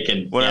were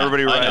taken. When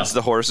everybody rides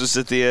the horses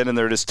at the end and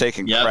they're just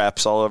taking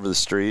craps all over the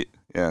street.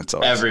 Yeah, it's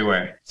awesome.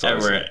 Everywhere.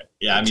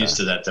 Yeah, I'm used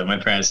to that, though. My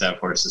parents have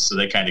horses, so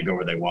they kind of go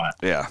where they want.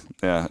 Yeah.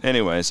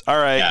 Anyways, all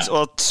right. Yeah.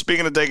 Well,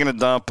 speaking of taking a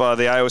dump,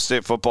 the Iowa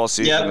State football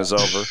season is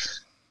over.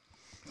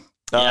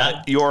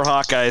 Your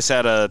Hawkeyes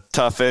had a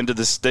tough end to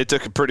this. They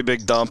took a pretty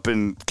big dump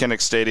in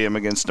Kinnick Stadium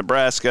against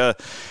Nebraska.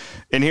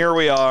 And here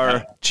we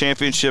are,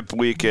 championship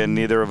weekend.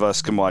 Neither of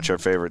us can watch our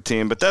favorite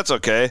team, but that's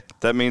okay.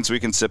 That means we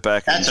can sit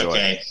back and enjoy. That's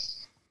okay.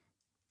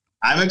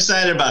 I'm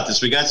excited about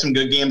this. We got some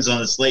good games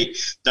on the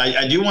slate.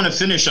 I do want to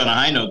finish on a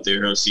high note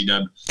there,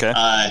 OC-Dub. Okay.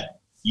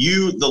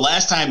 The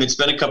last time, it's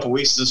been a couple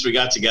weeks since we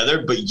got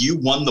together, but you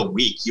won the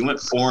week. You went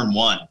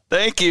 4-1.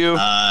 Thank you.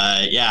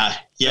 Yes.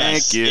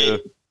 Thank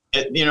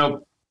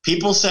you.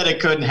 People said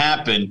it couldn't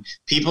happen.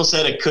 People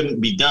said it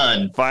couldn't be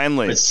done.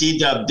 Finally. But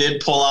C-Dub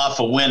did pull off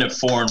a win at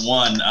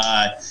 4-1.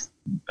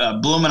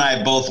 Bloom and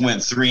I both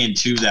went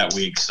 3-2 that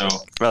week. So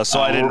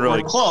I didn't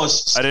we're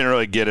close. I didn't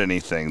really get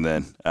anything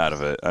then out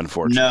of it,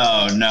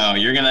 unfortunately. No.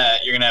 You're gonna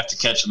have to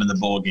catch them in the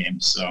bowl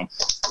game. So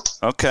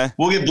okay.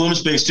 We'll get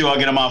Bloom's picks too. I'll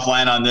get him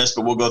offline on this,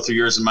 but we'll go through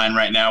yours and mine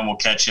right now, and we'll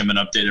catch him and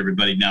update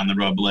everybody down the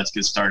road. But let's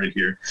get started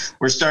here.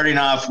 We're starting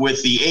off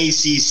with the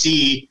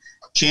ACC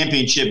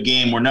championship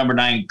game where number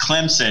 9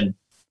 Clemson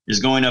is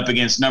going up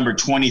against number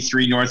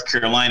 23 North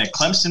Carolina.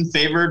 Clemson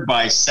favored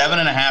by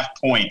 7.5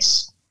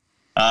 points.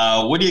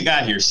 What do you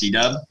got here,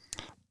 C-Dub?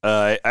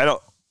 I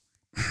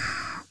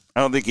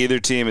don't think either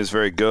team is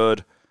very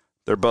good.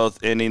 They're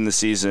both ending the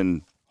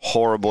season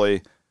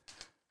horribly.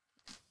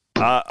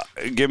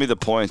 Give me the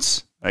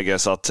points. I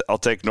guess I'll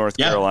take North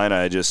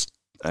Carolina.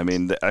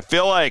 I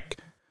feel like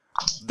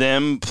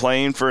them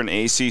playing for an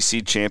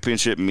ACC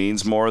championship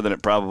means more than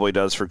it probably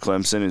does for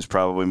Clemson, who's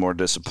probably more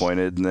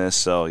disappointed in this.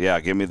 So yeah,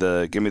 give me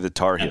the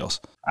Tar Heels.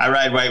 I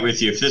ride right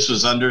with you. If this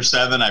was under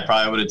 7, I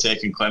probably would have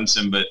taken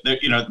Clemson, but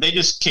they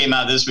just came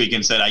out this week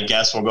and said, I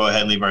guess we'll go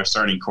ahead and leave our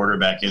starting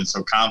quarterback in.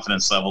 So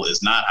confidence level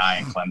is not high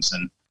in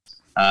Clemson.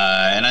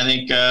 And I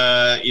think,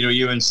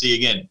 UNC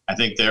again, I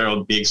think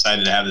they'll be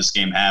excited to have this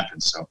game happen.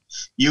 So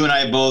you and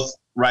I both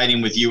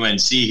riding with UNC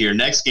here.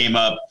 Next game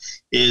up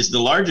is the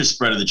largest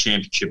spread of the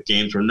championship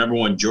games, where number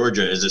 1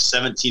 Georgia is a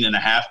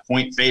 17.5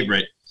 point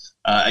favorite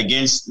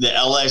against the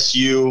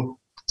LSU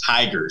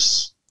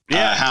Tigers.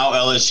 Yeah. How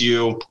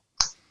LSU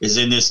is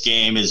in this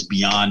game is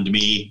beyond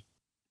me.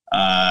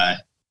 I'm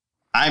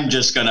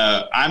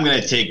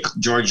gonna take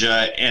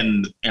Georgia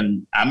and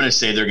I'm gonna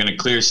say they're gonna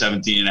clear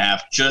 17.5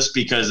 just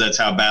because that's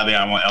how badly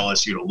I want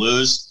LSU to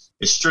lose.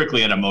 It's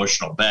strictly an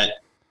emotional bet,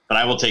 but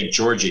I will take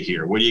Georgia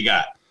here. What do you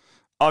got?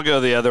 I'll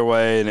go the other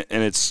way, and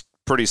it's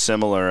pretty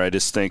similar. I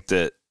just think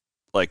that,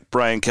 like,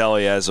 Brian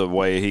Kelly has a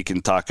way he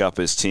can talk up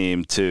his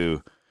team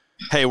to,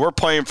 hey, we're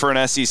playing for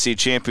an SEC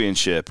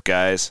championship,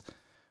 guys.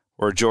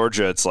 Where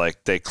Georgia, it's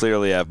like they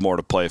clearly have more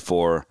to play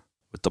for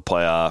with the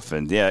playoff.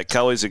 And, yeah,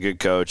 Kelly's a good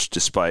coach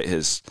despite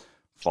his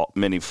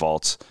many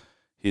faults.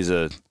 He's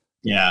I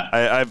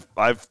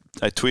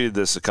tweeted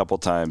this a couple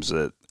times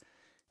that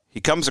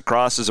he comes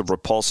across as a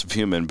repulsive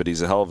human, but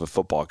he's a hell of a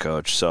football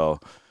coach. So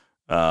 –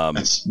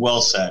 that's well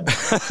said.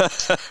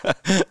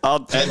 Georgia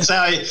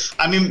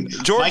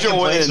my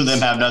complaints with him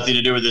have nothing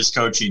to do with his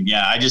coaching.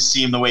 Yeah, I just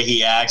see him the way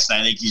he acts,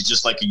 and I think he's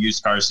just like a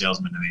used car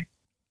salesman to me.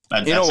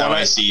 That's how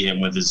I see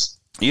him with his.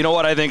 You know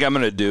what I think I'm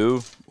going to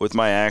do with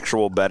my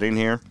actual betting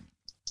here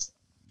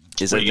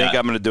is I'm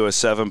going to do a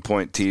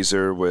 7-point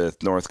teaser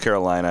with North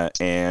Carolina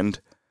and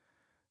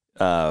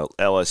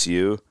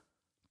LSU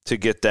to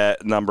get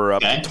that number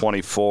up to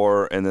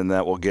 24, and then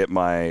that will get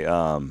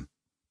my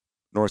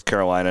North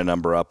Carolina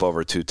number up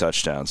over 2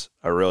 touchdowns.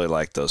 I really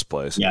like those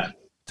plays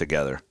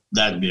together.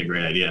 That'd be a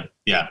great idea.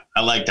 Yeah,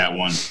 I like that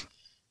one.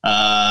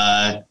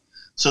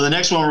 So the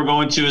next one we're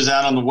going to is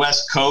out on the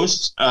West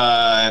Coast,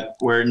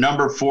 where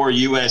number 4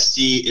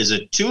 USC is a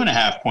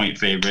 2.5 point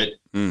favorite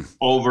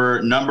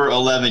over number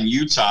 11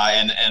 Utah.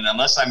 And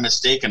unless I'm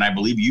mistaken, I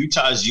believe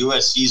Utah is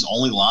USC's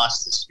only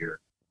loss this year.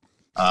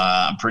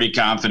 I'm pretty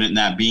confident in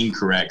that being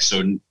correct.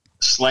 So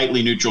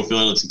slightly neutral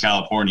field. It's in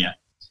California.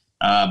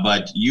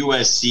 But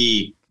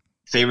USC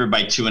favored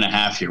by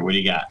 2.5 here. What do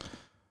you got?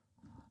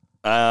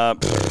 I'm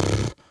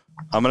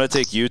going to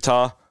take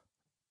Utah.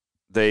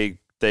 They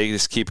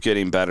just keep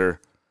getting better.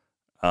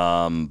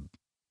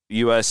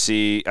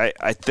 USC,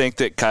 I think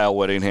that Kyle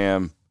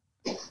Whittingham,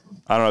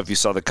 I don't know if you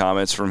saw the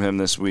comments from him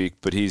this week,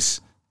 but he's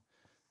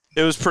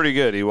It was pretty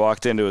good. He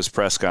walked into his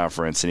press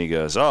conference and he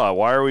goes, "Oh,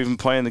 why are we even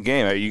playing the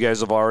game? You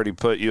guys have already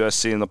put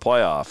USC in the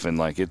playoff." And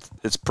like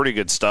it's pretty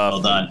good stuff.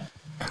 Well done.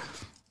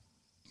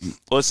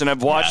 Listen,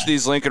 I've watched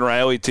these Lincoln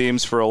Riley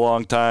teams for a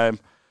long time.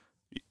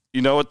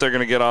 You know what they're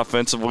going to get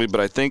offensively, but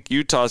I think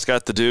Utah's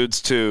got the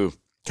dudes to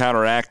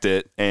counteract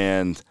it.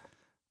 And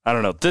I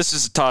don't know. This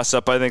is a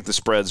toss-up. I think the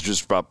spread's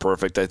just about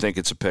perfect. I think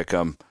it's a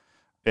pick-em.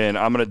 And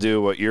I'm going to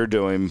do what you're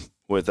doing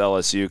with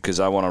LSU because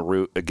I want to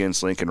root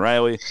against Lincoln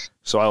Riley.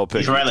 So I will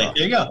pick Riley. Utah.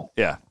 There you go.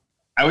 Yeah.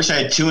 I wish I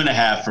had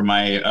 2.5 for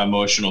my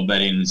emotional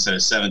betting instead of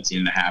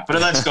 17.5.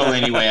 But let's go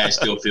anyway. I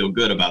still feel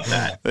good about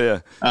that.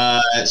 Yeah.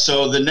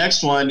 So the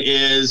next one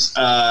is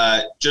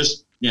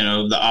just,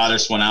 the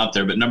oddest one out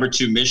there. But number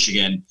 2,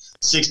 Michigan,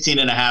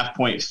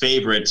 16.5-point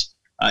favorite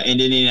in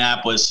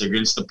Indianapolis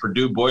against the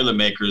Purdue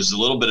Boilermakers. A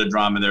little bit of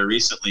drama there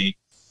recently.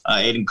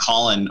 Aiden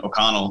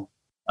O'Connell,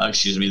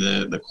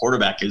 the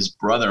quarterback, his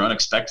brother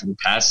unexpectedly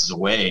passes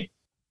away.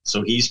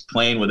 So he's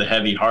playing with a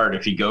heavy heart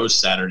if he goes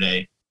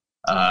Saturday.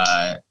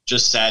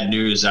 Just sad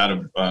news out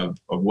of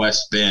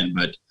West Bend,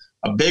 but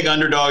a big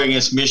underdog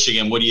against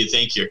Michigan. What do you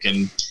think here?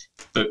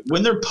 But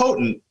when they're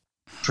potent,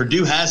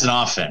 Purdue has an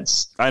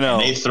offense. I know.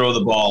 And they throw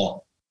the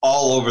ball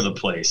all over the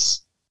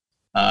place.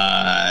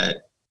 I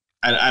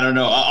don't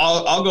know.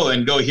 I'll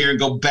go here and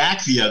go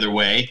back the other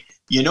way.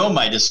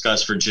 My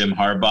disgust for Jim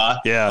Harbaugh.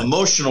 Yeah.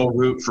 Emotional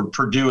root for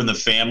Purdue and the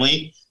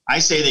family. I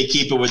say they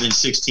keep it within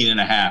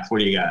 16.5. What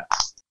do you got?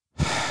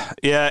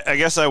 Yeah, I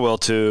guess I will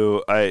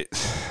too.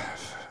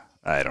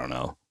 I don't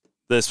know.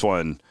 This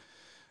one,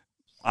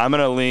 I'm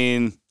going to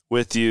lean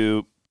with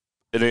you.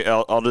 And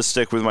I'll just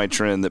stick with my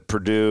trend that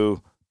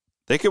Purdue,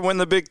 they could win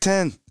the Big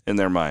Ten in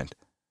their mind.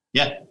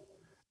 Yeah.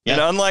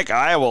 And unlike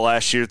Iowa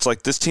last year, it's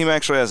like this team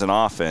actually has an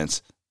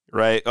offense,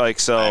 right? Like,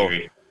 so I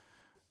agree.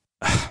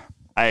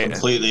 I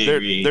completely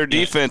agree. Their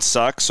defense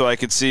sucks, so I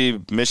could see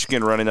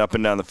Michigan running up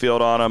and down the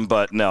field on them.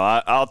 But no,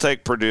 I'll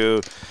take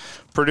Purdue.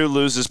 Purdue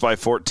loses by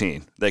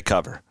 14. They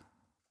cover.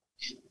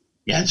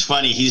 Yeah, it's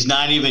funny. He's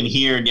not even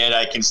here, and yet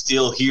I can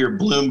still hear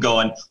Bloom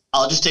going,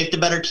 I'll just take the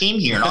better team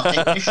here, and I'll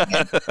take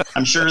Michigan.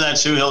 I'm sure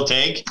that's who he'll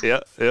take. Yeah.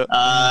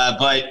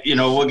 But,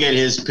 we'll get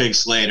his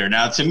picks later.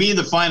 Now, to me,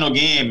 the final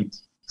game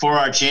for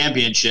our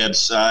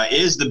championships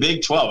is the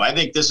Big 12. I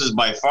think this is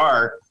by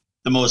far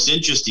the most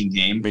interesting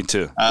game. Me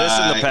too. This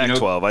and the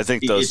Pac-12. I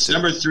think those it's two.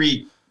 Number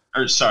 3 –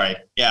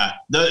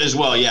 as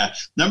well, yeah.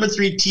 Number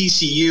 3,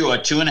 TCU, a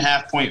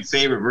 2.5-point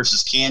favorite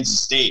versus Kansas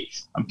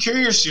State. I'm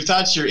curious your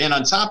thoughts you're in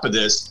on top of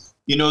this.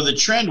 The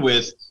trend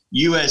with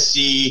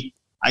USC,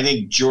 I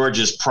think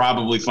Georgia's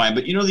probably fine.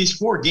 But, these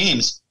 4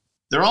 games,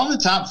 they're all in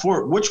the top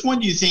 4. Which one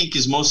do you think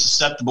is most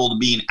susceptible to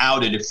being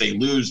outed if they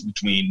lose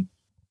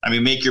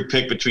make your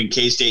pick between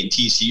K-State and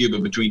TCU,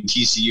 but between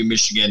TCU,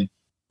 Michigan,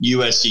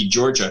 USC,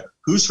 Georgia.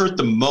 Who's hurt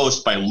the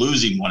most by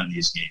losing one of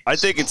these games? I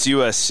think it's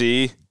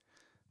USC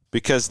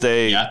because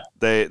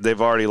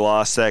they've already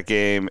lost that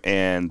game,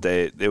 and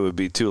it would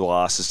be 2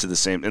 losses to the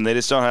same, and they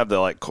just don't have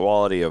the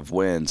quality of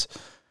wins.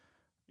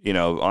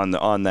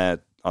 On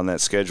that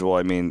schedule.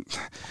 I mean,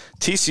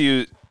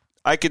 TCU,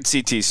 I could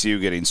see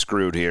TCU getting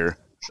screwed here.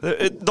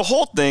 The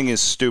whole thing is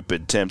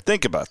stupid, Tim.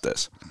 Think about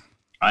this.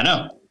 I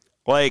know.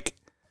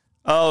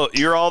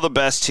 You're all the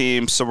best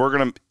team, so we're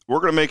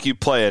gonna make you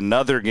play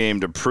another game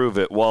to prove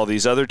it, while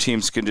these other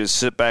teams can just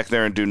sit back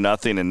there and do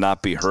nothing and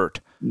not be hurt.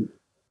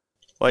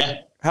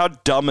 How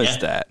dumb is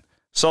that?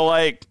 So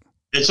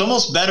it's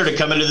almost better to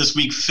come into this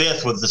week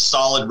 5th with a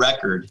solid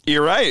record.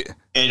 You're right.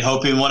 And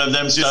hoping one of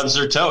them stubs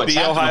their toe. It's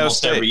happened Ohio almost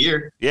State every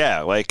year.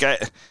 Yeah,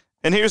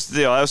 and here's the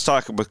deal. I was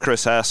talking with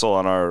Chris Hassel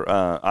on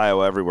our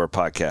Iowa Everywhere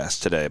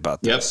podcast today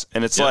about this.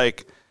 And it's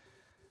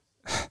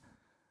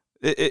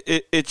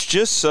it's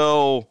just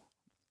so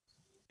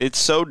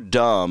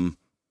dumb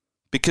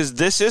because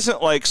this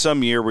isn't like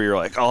some year where you're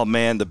like, oh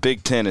man, the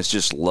Big Ten is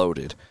just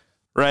loaded.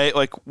 Right?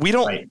 We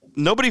don't. Right.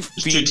 Nobody.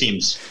 2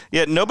 teams.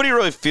 Yeah, nobody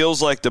really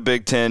feels like the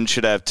Big Ten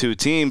should have 2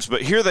 teams,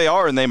 but here they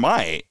are, and they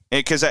might.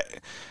 Because I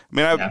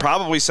would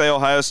probably say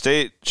Ohio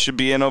State should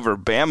be in over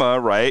Bama,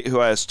 right? Who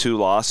has 2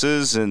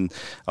 losses, and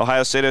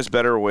Ohio State has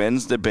better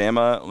wins than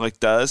Bama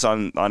does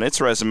on its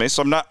resume.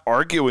 So I'm not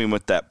arguing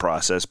with that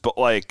process, but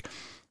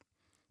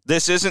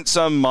this isn't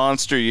some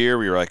monster year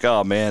where you're like,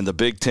 oh man, the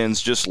Big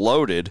Ten's just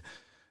loaded,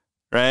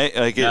 right?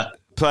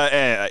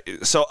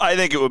 So I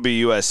think it would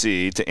be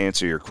USC to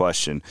answer your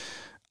question.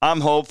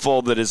 I'm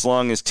hopeful that as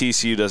long as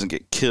TCU doesn't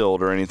get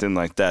killed or anything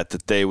like that,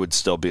 that they would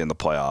still be in the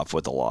playoff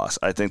with a loss.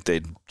 I think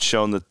they've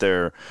shown that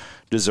they're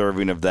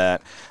deserving of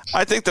that.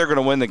 I think they're going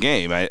to win the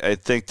game. I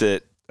think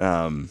that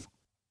I'm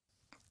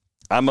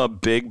a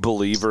big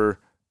believer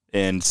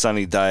in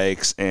Sonny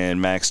Dykes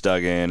and Max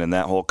Duggan and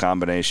that whole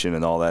combination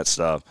and all that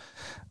stuff.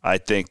 I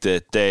think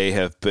that they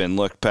have been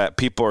looked at.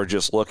 People are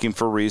just looking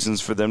for reasons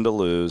for them to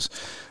lose.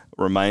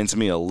 Reminds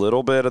me a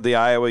little bit of the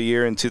Iowa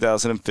year in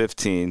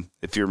 2015,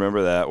 if you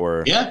remember that,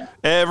 where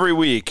every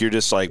week you're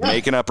just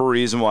making up a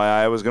reason why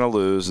Iowa's going to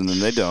lose, and then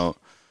they don't.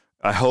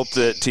 I hope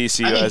that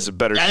TCU has a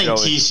better showing. I think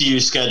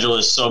TCU's schedule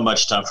is so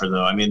much tougher,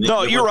 though. I mean,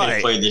 you're right.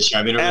 They played this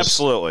year. I mean,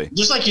 absolutely.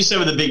 Just like you said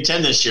with the Big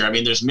Ten this year. I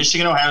mean, there's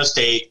Michigan, Ohio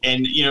State,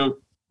 and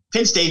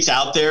Penn State's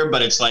out there,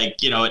 but it's like at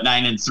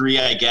 9-3,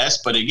 I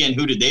guess. But again,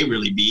 who did they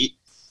really beat?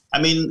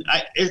 I mean,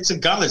 it's a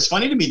gauntlet. It's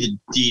funny to me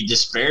the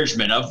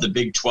disparagement of the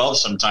Big 12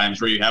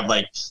 sometimes, where you have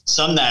like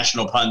some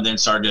national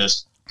pundits are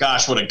just,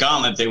 gosh, what a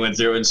gauntlet they went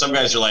through, and some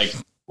guys are like,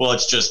 well,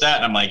 it's just that,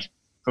 and I'm like,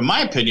 from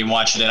my opinion,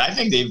 watching it, I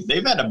think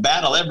they've had a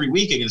battle every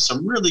week against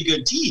some really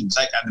good teams.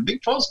 The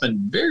Big 12's been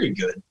very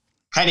good.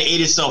 Kind of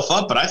ate itself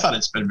up, but I thought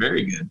it's been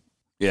very good.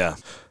 Yeah.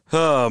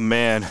 Oh,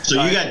 man.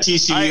 So you got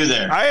TCU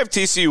there. I have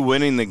TCU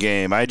winning the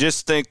game. I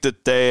just think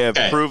that they have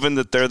proven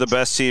that they're the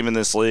best team in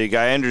this league.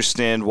 I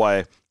understand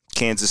why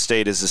Kansas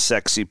State is a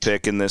sexy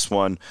pick in this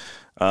one.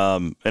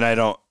 And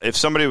if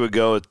somebody would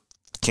go with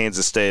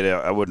Kansas State,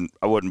 I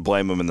wouldn't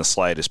blame them in the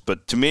slightest.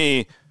 But to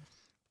me,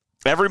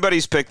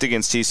 everybody's picked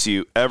against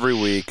TCU every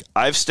week.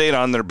 I've stayed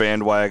on their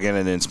bandwagon,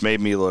 and it's made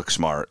me look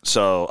smart.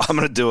 So I'm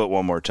going to do it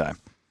one more time.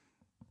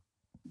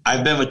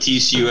 I've been with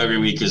TCU every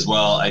week as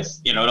well. And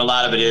a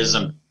lot of it is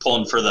I'm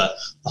pulling for the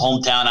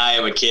hometown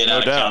Iowa kid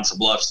out of Council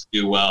Bluffs to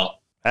do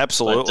well.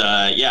 Absolutely. But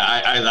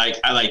I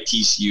like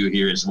TCU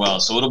here as well.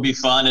 So it'll be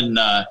fun, and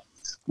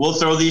we'll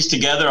throw these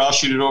together. I'll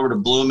shoot it over to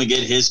Bloom and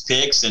get his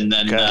picks, and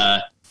then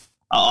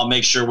I'll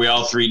make sure we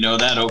all three know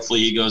that.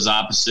 Hopefully he goes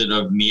opposite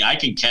of me. I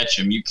can catch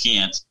him. You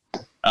can't.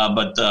 We're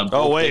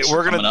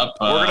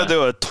gonna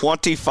do a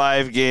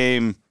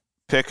 25-game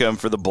pick'em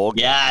for the bowl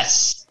game.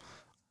 Yes.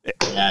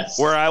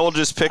 Where I will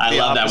just pick the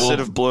opposite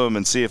of Bloom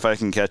and see if I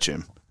can catch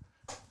him.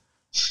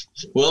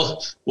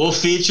 We'll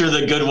feature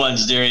the good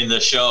ones during the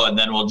show, and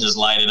then we'll just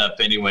light it up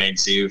anyway and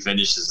see who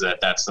finishes that.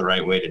 That's the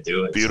right way to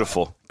do it.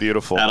 Beautiful.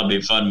 That'll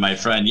be fun, my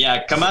friend.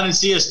 Yeah, come out and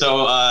see us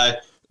though.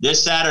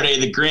 This Saturday,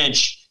 the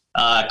Grinch.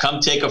 Come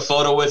take a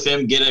photo with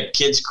him. Get a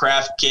kid's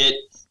craft kit.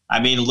 I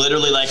mean,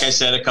 literally, like I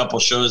said a couple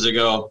shows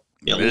ago,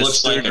 it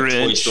looks like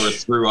Grinch. A toy store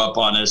threw up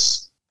on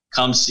us.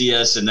 Come see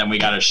us, and then we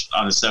got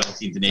on the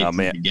 17th and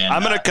 18th again.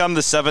 I'm going to come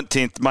the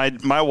 17th.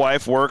 My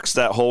wife works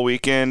that whole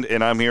weekend,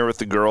 and I'm here with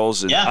the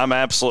girls, and I'm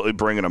absolutely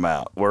bringing them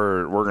out.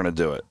 We're going to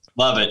do it.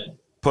 Love it.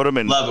 Put them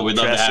in. Love it. We'd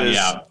love to have you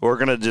out. We're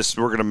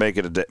gonna make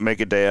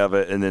a day of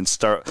it, and then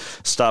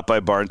stop by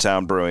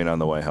Barntown Brewing on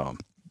the way home.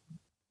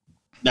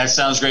 That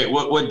sounds great.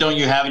 What don't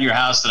you have in your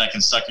house that I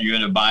can sucker you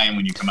into buying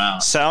when you come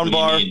out? Sound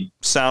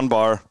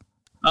bar.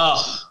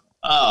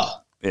 Oh.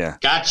 Yeah.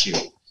 Got you.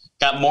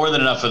 Got more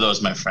than enough of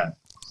those, my friend.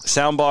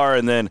 Sound bar,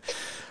 and then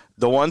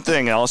the one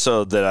thing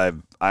also that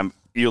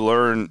you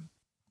learn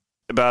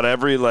about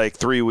every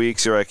 3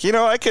 weeks, you're like,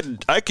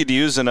 I could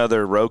use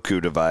another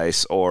Roku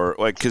device, or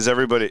because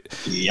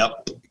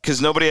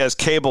nobody has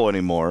cable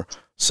anymore.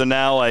 So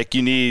now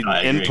you need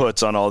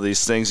inputs on all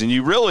these things, and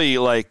you really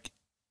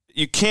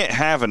you can't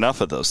have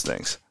enough of those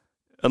things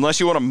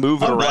unless you want to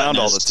move it around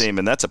all the time,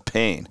 and that's a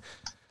pain.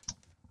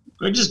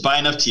 Or just buy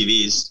enough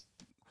TVs.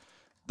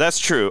 That's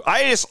true.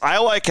 I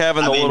like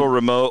having the little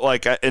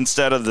remote,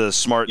 instead of the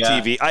smart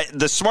TV.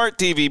 The smart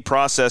TV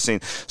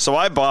processing. So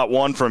I bought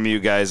one from you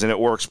guys, and it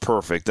works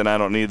perfect. And I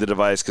don't need the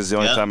device because the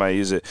only time I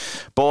use it.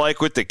 But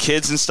with the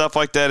kids and stuff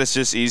like that, it's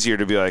just easier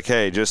to be like,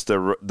 hey, just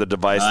the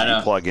device that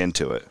you plug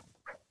into it.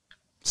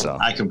 So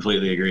I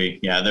completely agree.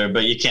 Yeah,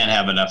 but you can't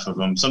have enough of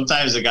them.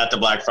 Sometimes they got the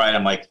Black Friday.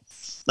 I'm like,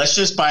 let's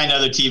just buy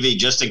another TV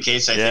just in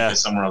case I think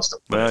there's somewhere else to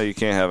put it. You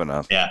can't have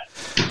enough. Yeah.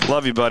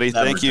 Love you, buddy.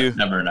 Thank you.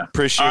 Never enough.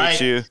 Appreciate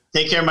you.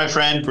 Take care, my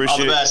friend. Appreciate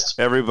all the best.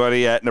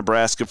 Everybody at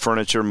Nebraska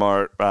Furniture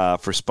Mart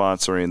for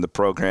sponsoring the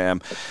program.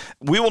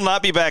 We will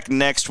not be back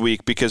next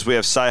week because we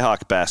have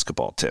Cyhawk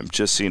basketball, Tim,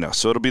 just so you know.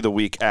 So it'll be the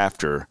week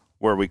after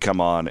where we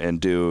come on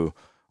and do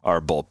our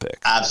bull pick.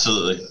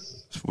 Absolutely.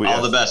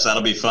 All the best.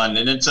 That'll be fun.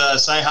 And it's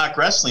Cyhawk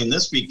Wrestling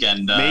this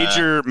weekend.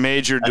 Major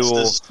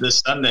duel.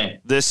 This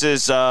Sunday. This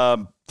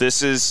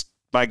is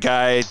my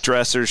guy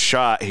Dresser's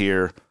shot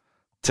here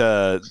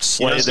to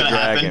slay the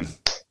dragon.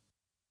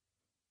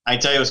 I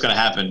tell you what's going to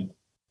happen,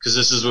 because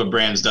this is what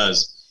Brands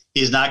does.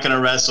 He's not going to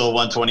wrestle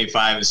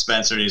 125 at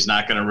Spencer. He's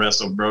not going to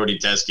wrestle Brody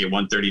Teske at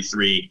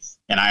 133.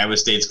 And Iowa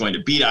State's going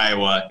to beat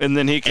Iowa. And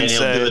then he'll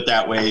do it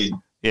that way.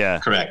 Yeah.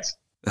 Correct.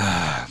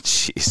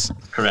 Jeez.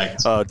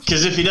 Correct.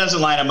 Because if he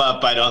doesn't line them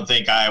up, I don't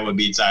think Iowa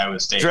beats Iowa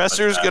State.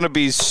 Dresser's going to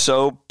be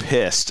so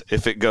pissed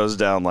if it goes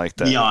down like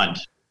that. Beyond.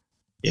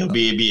 He'll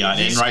be beyond,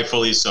 and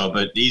rightfully so.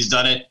 But he's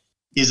done it.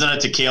 He's done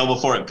it to Cale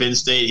before at Penn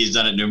State. He's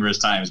done it numerous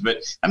times. But,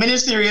 I mean,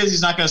 his theory is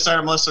he's not going to start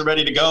them unless they're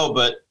ready to go.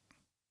 But,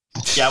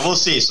 yeah, we'll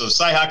see. So,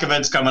 Cyhawk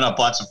event's coming up.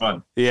 Lots of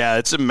fun. Yeah,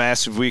 it's a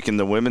massive week in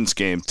the women's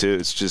game, too.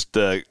 It's just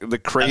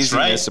the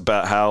craziness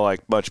about how,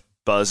 much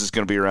buzz is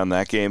going to be around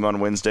that game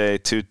on Wednesday.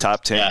 2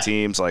 top 10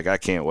 teams. I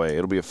can't wait.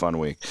 It'll be a fun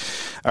week.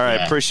 All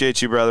right.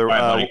 Appreciate you, brother.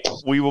 Right,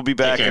 we will be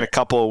back in a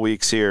couple of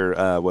weeks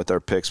here with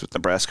our picks with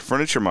Nebraska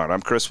Furniture Mart.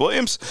 I'm Chris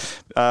Williams.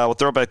 We'll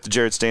throw back to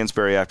Jared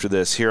Stansberry after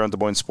this here on Des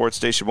Moines Sports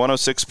Station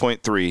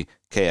 106.3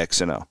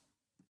 KXNO.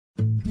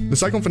 The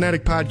Cyclone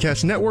Fanatic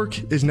Podcast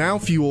Network is now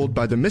fueled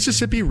by the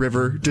Mississippi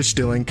River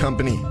Distilling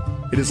Company.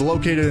 It is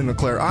located in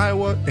LeClaire,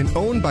 Iowa, and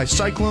owned by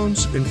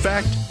Cyclones. In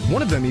fact,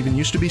 one of them even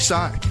used to be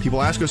Cy.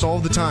 People ask us all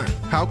the time,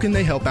 how can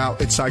they help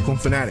out at Cyclone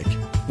Fanatic?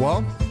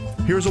 Well,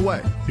 here's a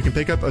way. You can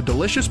pick up a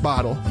delicious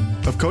bottle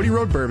of Cody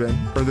Road Bourbon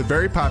or the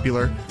very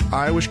popular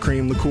Irish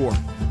Cream Liqueur.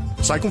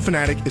 Cyclone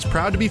Fanatic is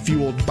proud to be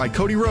fueled by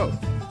Cody Road.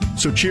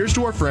 So cheers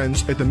to our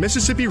friends at the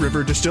Mississippi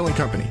River Distilling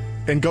Company,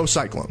 and go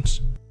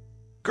Cyclones.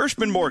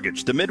 Gershman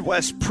Mortgage, the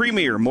Midwest's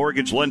premier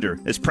mortgage lender,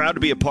 is proud to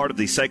be a part of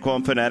the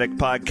Cyclone Fanatic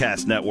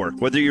Podcast Network.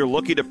 Whether you're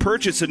looking to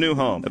purchase a new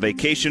home, a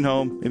vacation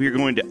home, maybe you're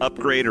going to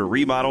upgrade or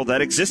remodel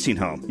that existing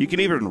home, you can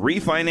even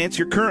refinance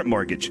your current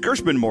mortgage.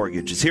 Gershman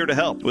Mortgage is here to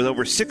help. With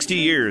over 60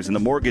 years in the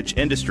mortgage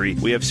industry,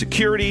 we have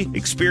security,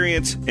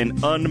 experience,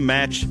 and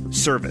unmatched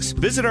service.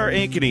 Visit our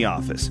Ankeny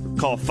office.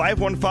 Call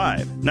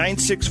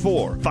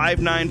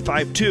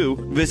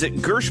 515-964-5952. Visit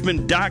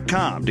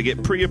Gershman.com to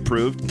get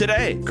pre-approved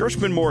today.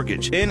 Gershman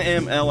Mortgage,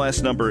 NMLS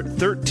number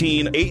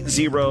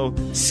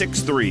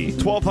 138063,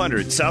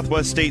 1200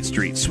 Southwest State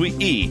Street, Suite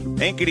E,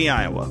 Ankeny,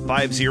 Iowa,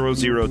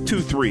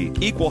 50023,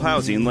 Equal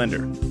Housing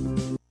Lender.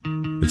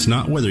 It's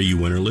not whether you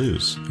win or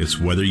lose. It's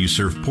whether you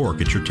serve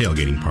pork at your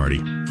tailgating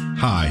party.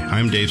 Hi,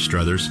 I'm Dave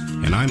Struthers,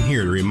 and I'm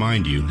here to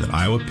remind you that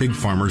Iowa pig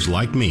farmers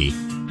like me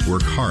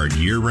work hard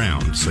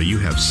year-round so you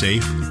have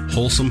safe,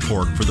 wholesome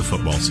pork for the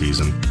football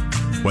season.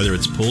 Whether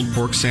it's pulled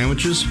pork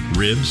sandwiches,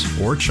 ribs,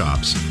 or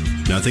chops,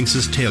 nothing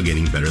says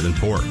tailgating better than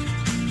pork.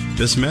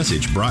 This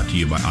message brought to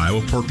you by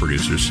Iowa pork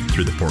producers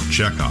through the Pork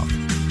Checkoff.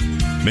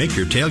 Make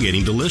your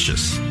tailgating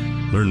delicious.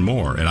 Learn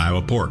more at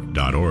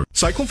iowapork.org.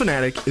 Cyclone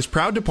Fanatic is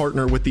proud to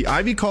partner with the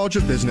Ivy College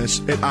of Business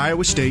at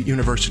Iowa State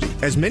University.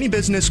 As many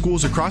business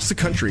schools across the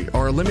country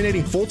are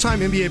eliminating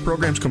full-time MBA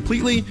programs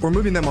completely or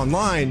moving them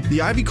online,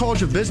 the Ivy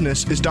College of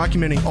Business is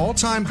documenting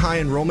all-time high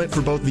enrollment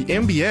for both the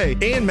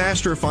MBA and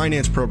Master of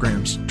Finance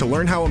programs. To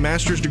learn how a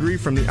master's degree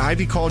from the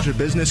Ivy College of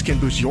Business can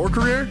boost your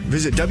career,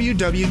 visit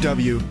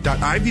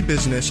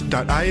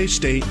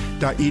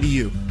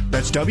www.ivybusiness.iastate.edu.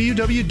 That's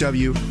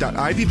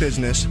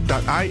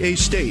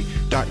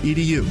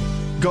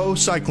www.ivybusiness.iastate.edu. Go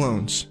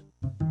Cyclones.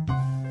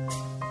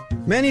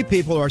 Many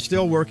people are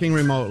still working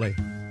remotely,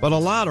 but a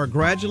lot are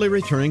gradually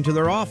returning to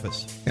their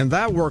office, and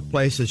that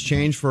workplace has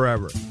changed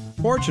forever.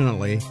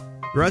 Fortunately,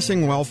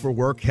 dressing well for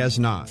work has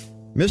not.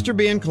 Mr.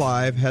 B and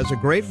Clive has a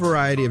great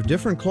variety of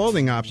different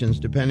clothing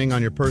options depending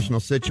on your personal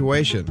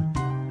situation.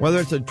 Whether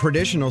it's a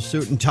traditional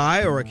suit and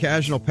tie or a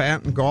casual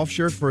pant and golf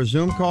shirt for a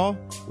Zoom call,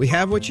 we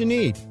have what you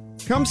need.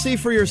 Come see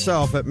for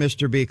yourself at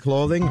Mr. B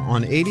Clothing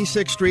on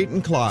 86th Street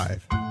in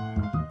Clive.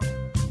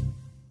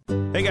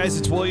 Hey guys,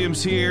 it's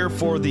Williams here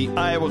for the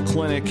Iowa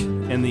Clinic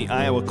and the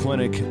Iowa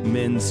Clinic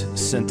Men's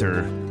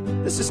Center.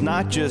 This is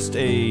not just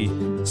a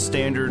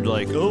standard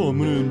like, oh, I'm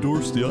going to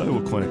endorse the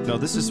Iowa Clinic. No,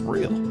 this is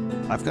real.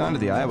 I've gone to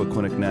the Iowa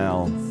Clinic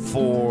now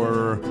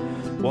for,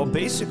 well,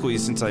 basically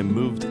since I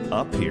moved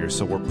up here.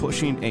 So we're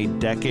pushing a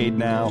decade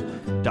now.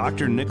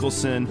 Dr.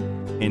 Nicholson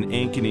in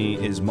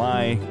Ankeny is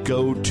my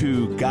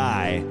go-to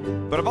guy.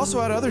 But I've also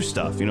had other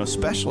stuff,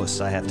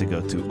 specialists I have to go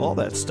to, all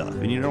that stuff.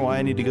 And you know why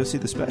I need to go see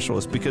the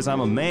specialist? Because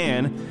I'm a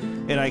man,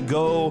 and I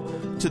go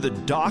to the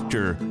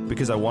doctor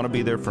because I want to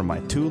be there for my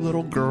two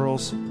little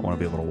girls. I want to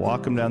be able to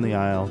walk them down the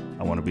aisle.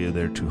 I want to be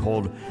there to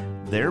hold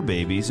their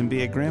babies and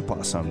be a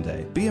grandpa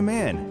someday. Be a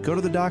man. Go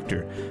to the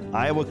doctor.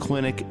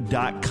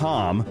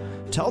 iowaclinic.com.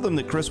 Tell them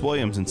that Chris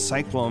Williams and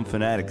Cyclone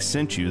Fanatic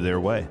sent you their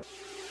way.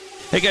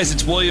 Hey guys,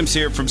 it's Williams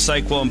here from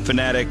Cyclone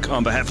Fanatic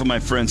on behalf of my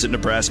friends at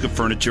Nebraska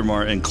Furniture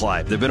Mart and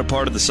Clive. They've been a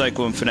part of the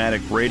Cyclone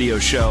Fanatic radio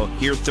show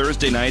here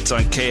Thursday nights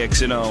on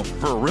KXNO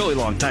for a really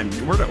long time.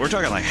 We're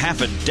talking like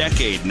half a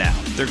decade now.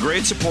 They're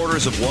great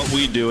supporters of what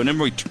we do, and in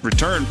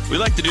return, we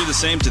like to do the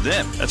same to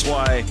them. That's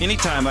why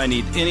anytime I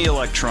need any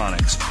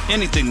electronics,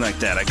 anything like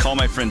that, I call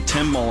my friend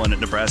Tim Mullen at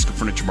Nebraska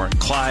Furniture Mart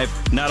and Clive.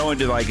 Not only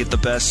do I get the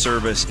best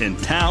service in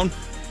town,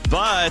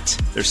 but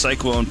they're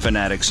Cyclone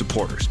Fanatic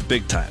supporters,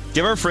 big time.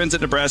 Give our friends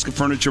at Nebraska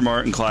Furniture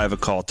Mart and Clive a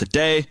call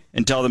today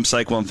and tell them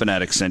Cyclone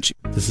Fanatic sent you.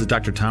 This is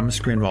Dr. Thomas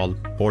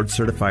Greenwald,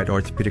 board-certified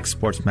orthopedic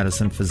sports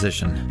medicine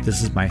physician.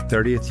 This is my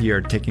 30th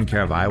year taking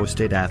care of Iowa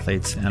State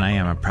athletes, and I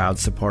am a proud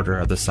supporter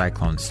of the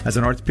Cyclones. As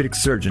an orthopedic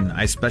surgeon,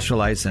 I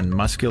specialize in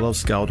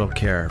musculoskeletal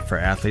care for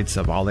athletes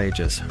of all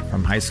ages,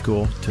 from high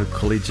school to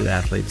collegiate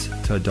athletes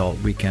to adult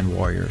weekend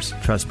warriors.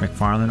 Trust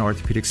McFarland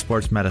Orthopedic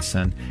Sports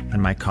Medicine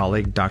and my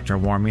colleague Dr.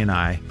 Warmy and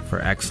I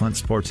for excellent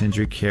sports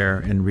injury care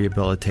and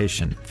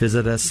rehabilitation.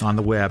 Visit us on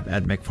the web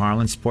at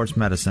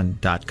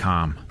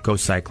McFarlandSportsMedicine.com. Go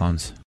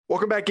Cyclones.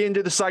 Welcome back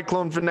into the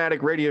Cyclone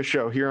Fanatic radio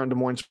show here on Des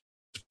Moines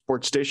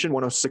Sports Station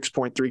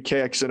 106.3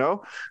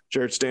 KXNO.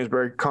 Jared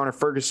Stansberry, Connor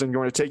Ferguson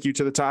going to take you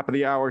to the top of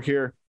the hour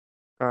here,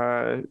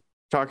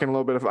 talking a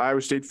little bit of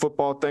Iowa State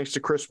football. Thanks to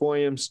Chris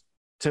Williams,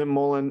 Tim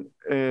Mullen,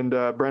 and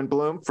Brent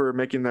Bloom for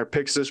making their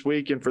picks this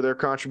week and for their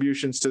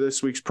contributions to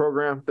this week's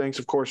program. Thanks,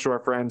 of course, to our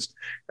friends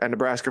at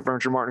Nebraska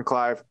Furniture Mart and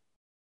Clive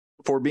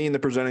for being the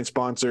presenting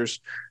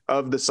sponsors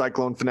of the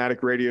Cyclone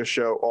Fanatic radio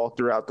show all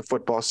throughout the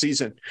football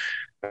season.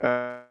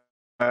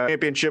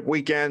 Championship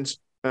weekends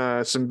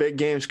Some big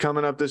games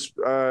coming up this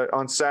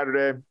on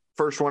Saturday.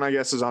 First one, I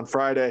guess, is on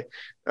Friday.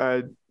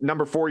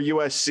 Number 4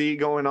 USC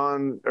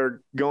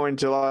going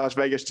to Las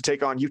Vegas to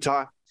take on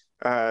Utah.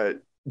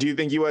 Do you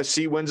think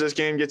USC wins this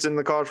game, gets in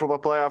the college football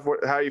playoff?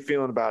 How are you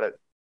feeling about it?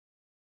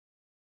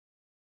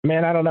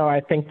 Man, I don't know.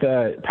 I think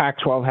the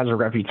Pac-12 has a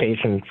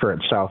reputation for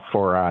itself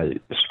for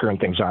screwing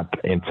things up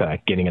into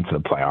getting into the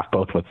playoff,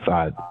 both with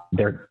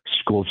their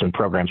schools and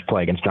programs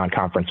play against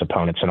non-conference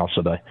opponents and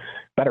also the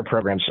better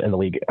programs in the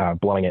league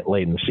blowing it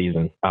late in the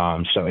season.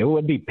 So it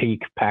would be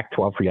peak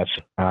Pac-12 for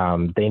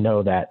us. They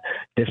know that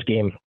this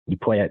game, you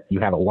play it, you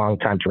have a long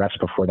time to rest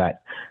before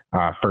that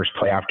first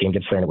playoff game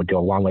gets there, and it would go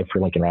a long way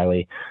for Lincoln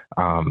Riley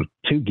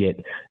to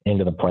get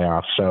into the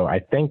playoffs. So I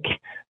think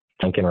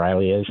Lincoln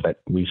Riley is that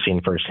we've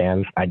seen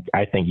firsthand.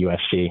 I think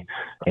USC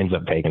ends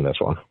up taking this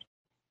one.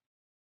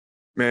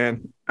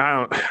 Man,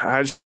 I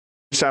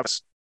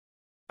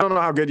don't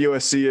know how good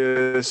USC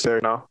is.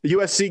 No,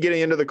 USC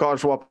getting into the college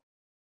football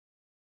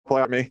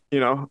playoff.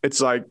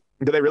 It's like,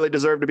 do they really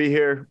deserve to be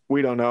here?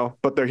 We don't know,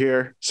 but they're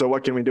here. So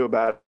what can we do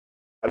about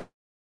it?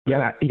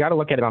 Yeah, you got to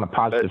look at it on a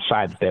positive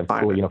side. They have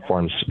cooler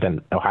uniforms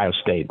than Ohio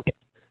State.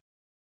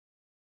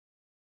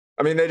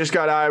 I mean, they just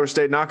got Iowa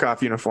State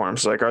knockoff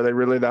uniforms. Like, are they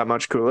really that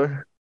much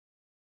cooler?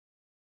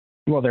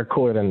 Well, they're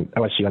cooler than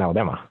OSU and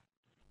Alabama.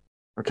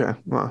 Okay,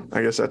 well,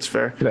 I guess that's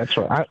fair. That's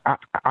what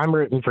I'm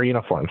rooting for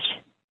uniforms.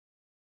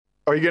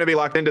 Are you going to be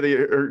locked into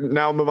or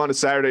now move on to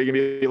Saturday? You're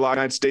going to be locked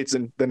United States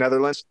and the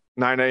Netherlands,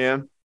 9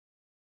 a.m.?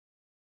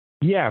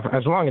 Yeah,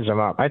 as long as I'm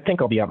up. I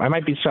think I'll be up. I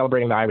might be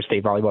celebrating the Iowa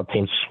State volleyball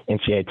team's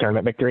NCAA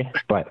tournament victory,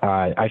 but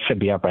I should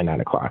be up by 9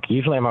 o'clock.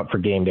 Usually I'm up for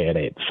game day at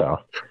 8, so.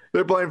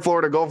 They're playing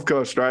Florida Gulf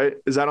Coast, right?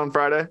 Is that on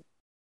Friday?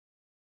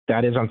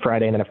 That is on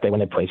Friday, and then if they win,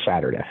 they play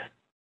Saturday.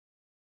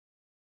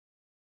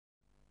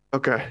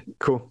 Okay,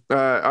 cool. All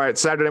right,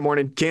 Saturday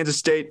morning, Kansas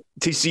State,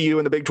 TCU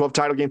in the Big 12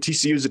 title game.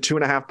 TCU is a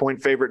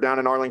 2.5-point favorite down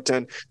in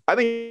Arlington. I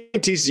think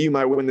TCU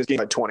might win this game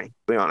by 20, to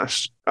be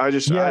honest. I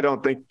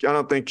don't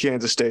think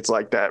Kansas State's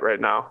like that right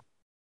now.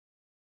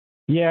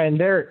 Yeah, and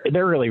they're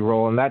really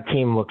rolling. That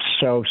team looks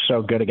so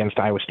good against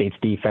Iowa State's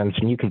defense,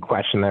 and you can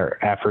question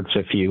their efforts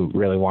if you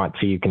really want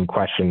to. You can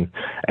question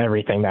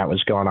everything that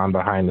was going on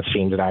behind the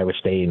scenes at Iowa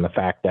State and the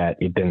fact that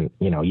it didn't,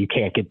 you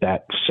can't get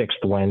that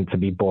 6th win to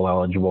be bowl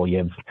eligible. You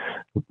have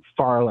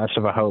far less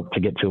of a hope to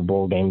get to a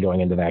bowl game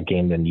going into that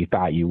game than you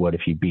thought you would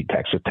if you beat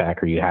Texas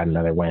Tech or you had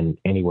another win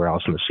anywhere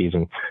else in the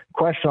season.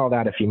 Question all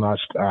that if you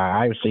must.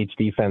 Iowa State's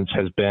defense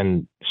has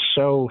been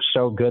so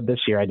good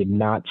this year. I did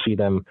not see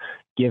them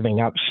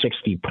giving up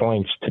 60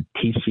 points to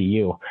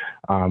TCU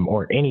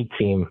or any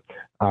team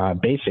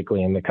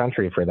basically in the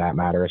country for that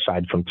matter,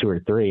 aside from 2 or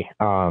 3.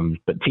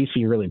 But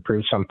TCU really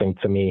proved something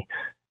to me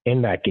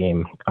in that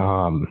game.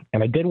 And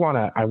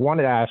I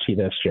wanted to ask you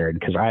this, Jared,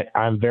 because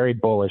I'm very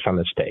bullish on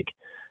this take.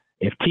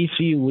 If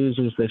TCU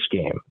loses this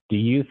game, do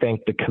you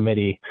think the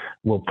committee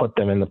will put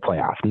them in the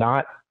playoff?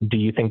 Not do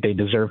you think they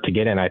deserve to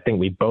get in? I think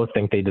we both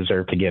think they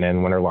deserve to get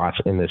in, win or loss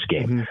in this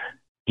game. Mm-hmm.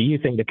 Do you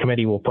think the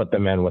committee will put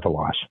them in with a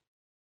loss?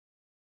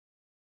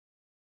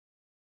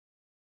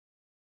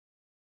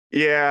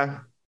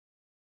 Yeah,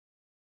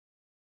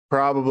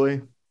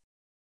 probably.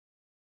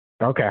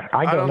 Okay,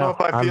 I don't know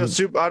if I feel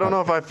super. I don't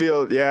know if I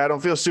feel. Yeah, I don't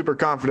feel super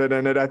confident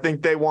in it. I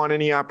think they want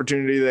any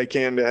opportunity they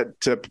can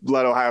to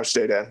let Ohio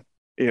State in.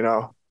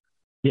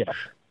 Yeah,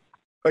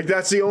 like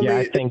that's the only.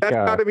 Yeah, that's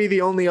got to be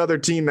the only other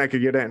team that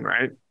could get in,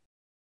 right?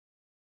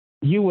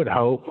 You would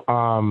hope.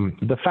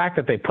 The fact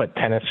that they put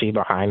Tennessee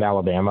behind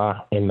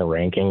Alabama in the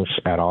rankings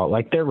at all,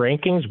 like their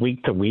rankings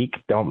week to week,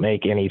 don't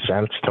make any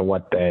sense to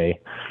what they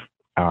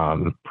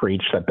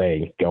preach that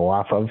they go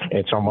off of.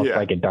 It's almost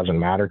like it doesn't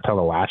matter till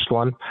the last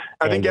one.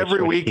 I think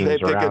every week they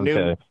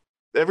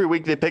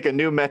pick a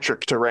new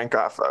metric to rank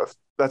off of.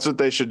 That's what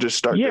they should just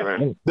start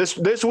doing.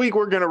 This week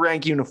we're going to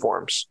rank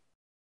uniforms.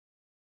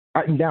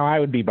 Now I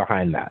would be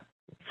behind that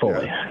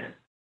fully. Yeah.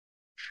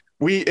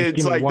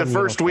 It's like the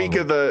first week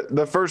of the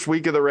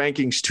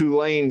rankings,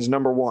 Tulane's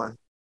number 1.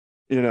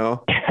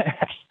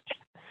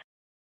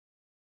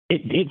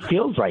 It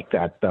feels like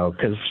that though,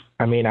 because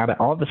I mean, out of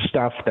all the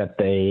stuff that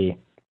they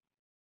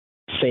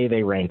say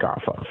they rank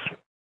off of,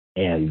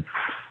 and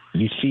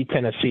you see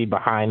Tennessee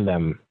behind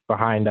them,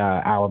 behind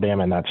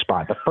Alabama in that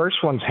spot. The first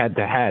one's head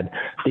to head.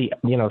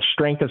 The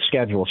strength of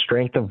schedule,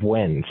 strength of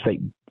wins.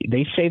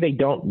 They say they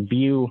don't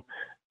view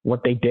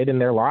what they did in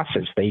their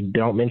losses. They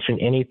don't mention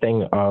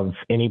anything of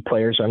any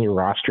players on your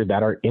roster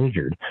that are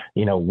injured.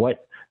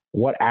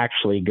 What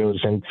actually goes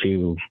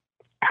into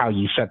how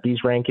you set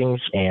these rankings.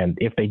 And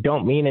if they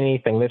don't mean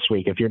anything this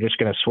week, if you're just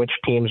going to switch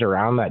teams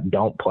around that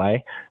don't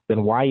play,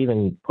 then why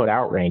even put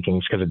out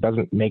rankings? Because it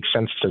doesn't make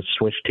sense to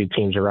switch 2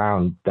 teams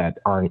around that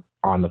aren't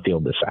on the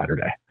field this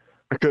Saturday.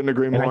 I couldn't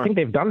agree more. And I think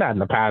they've done that in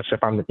the past. If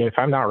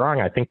I'm not wrong,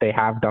 I think they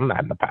have done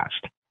that in the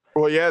past.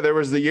 Well, yeah, there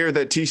was the year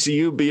that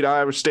TCU beat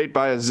Iowa State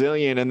by a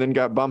zillion and then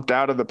got bumped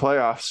out of the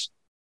playoffs.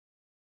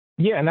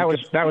 Yeah, and that was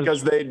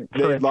because they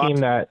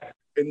lost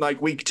in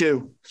like week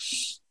 2.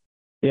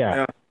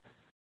 Yeah.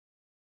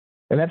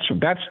 And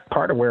that's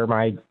part of where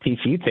my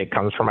TCU take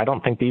comes from. I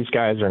don't think these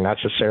guys are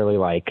necessarily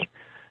like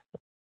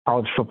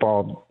college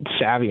football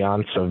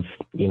saviants of,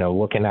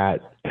 looking at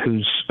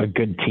who's a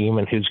good team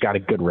and who's got a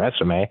good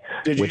resume.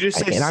 Did you just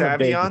say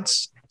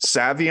saviants?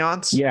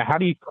 Saviants?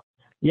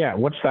 Yeah.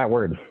 What's that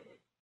word?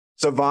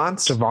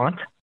 Savants? Savant?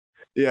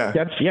 Yeah.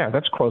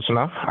 That's close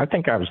enough. I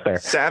think I was there.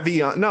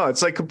 Saviant. No,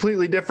 it's like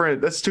completely different.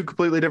 That's two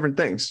completely different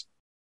things.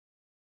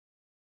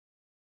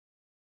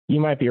 You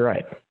might be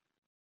right.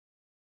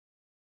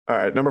 All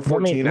right, number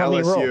 14,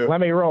 LSU.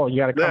 Let me roll. You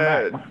got to come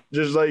back.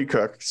 Just let you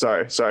cook.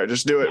 Sorry.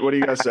 Just do it. What do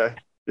you guys say?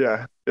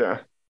 Yeah.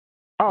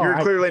 Oh, You're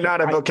clearly not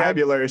a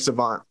vocabulary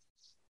savant.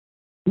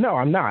 No,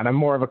 I'm not. I'm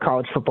more of a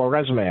college football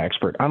resume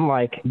expert.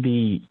 Unlike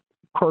the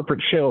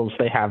corporate shills,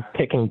 they have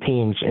picking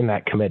teams in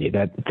that committee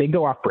that they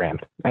go off brand.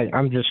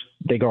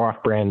 They go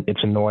off brand.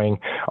 It's annoying.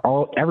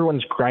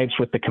 Everyone's gripes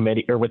with the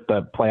committee or with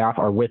the playoff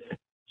are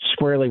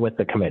squarely with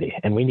the committee,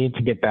 and we need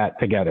to get that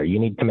together. You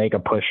need to make a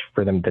push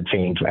for them to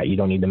change that. You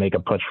don't need to make a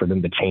push for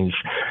them to change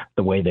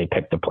the way they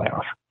pick the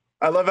playoff.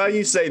 I love how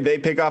you say they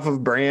pick off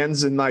of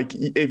brands, and like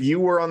if you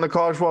were on the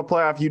college football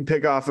playoff, you'd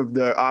pick off of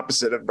the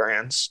opposite of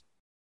brands.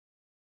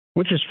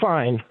 Which is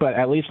fine, but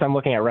at least I'm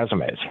looking at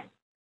resumes.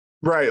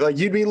 Right, like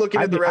you'd be looking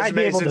at the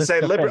resumes and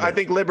say, I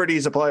think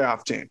Liberty's a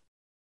playoff team.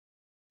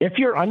 If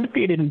you're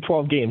undefeated in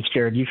 12 games,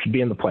 Jared, you should be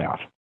in the playoff.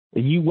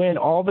 You win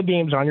all the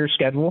games on your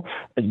schedule.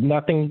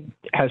 Nothing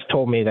has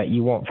told me that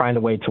you won't find a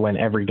way to win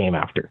every game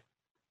after.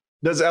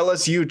 Does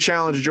LSU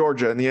challenge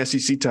Georgia in the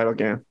SEC title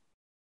game?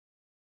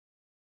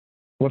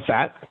 What's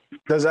that?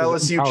 Does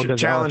LSU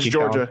challenge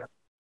Georgia?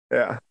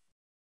 Yeah.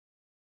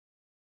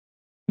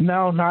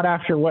 No, not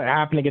after what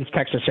happened against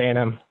Texas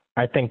A&M.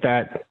 I think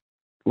that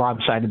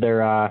lopsided their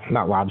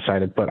not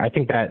lopsided, but I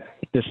think that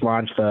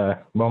dislodged the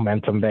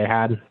momentum they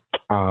had.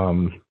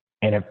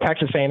 And if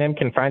Texas A&M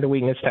can find a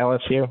weakness to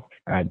LSU,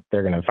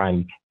 they're going to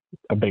find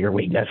a bigger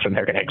weakness and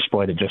they're going to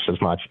exploit it just as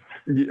much.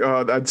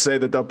 I'd say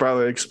that they'll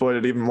probably exploit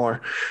it even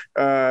more.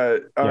 All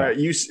right,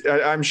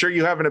 I'm sure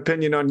you have an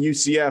opinion on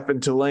UCF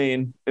and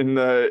Tulane in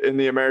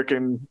the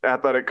American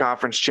Athletic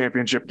Conference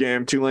Championship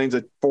game. Tulane's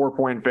a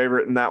 4-point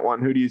favorite in that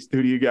one. Who do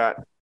you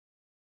got?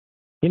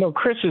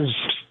 Chris is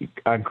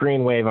a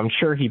green wave. I'm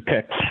sure he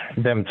picked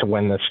them to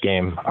win this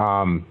game.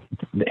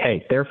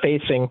 Hey, they're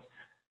facing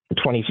the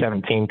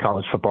 2017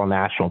 college football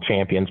national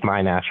champions, my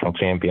national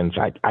champions.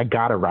 I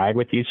got to ride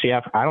with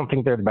UCF. I don't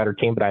think they're the better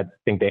team, but I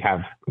think they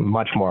have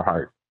much more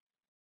heart.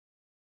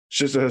 It's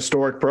just a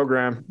historic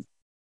program.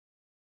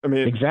 I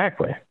mean,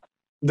 exactly.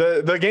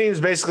 The game's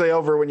basically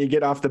over when you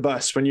get off the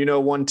bus, when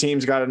one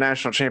team's got a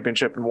national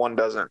championship and one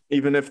doesn't,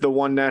 even if the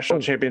one national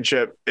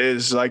championship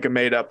is like a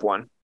made up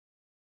one.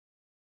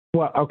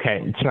 Well,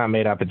 okay, it's not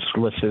made up. It's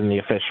listed in the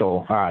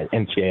official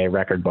NCAA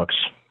record books.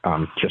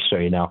 Just so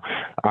you know,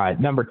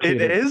 number 2,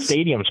 the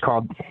stadium's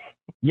called.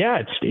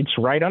 Yeah, it's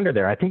right under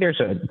there. I think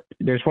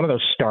there's one of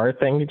those star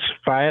things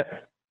by it,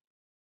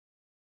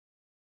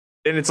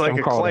 and it's like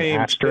a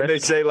claimed. Did they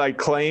say like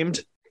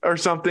claimed or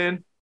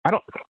something?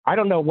 I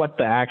don't know what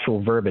the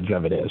actual verbiage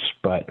of it is,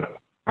 but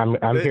I'm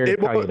here to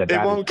tell you that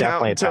it won't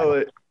count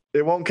until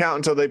it won't count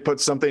until they put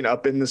something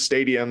up in the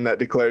stadium that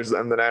declares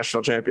them the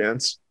national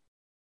champions.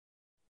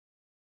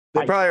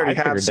 They probably already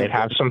have something. They'd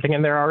have something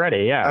in there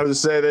already, yeah. I was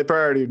to say they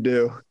probably already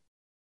do.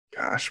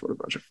 Gosh, what a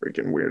bunch of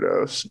freaking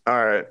weirdos.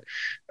 All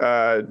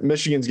right.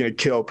 Michigan's going to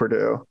kill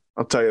Purdue.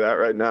 I'll tell you that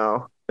right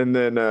now. And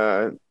then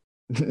I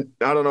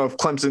don't know if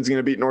Clemson's going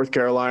to beat North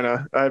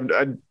Carolina.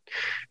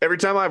 Every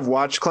time I've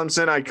watched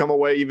Clemson, I come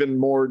away even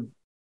more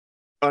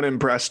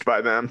unimpressed by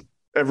them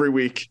every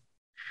week.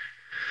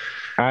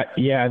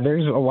 Yeah,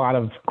 there's a lot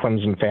of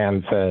Clemson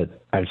fans that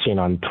I've seen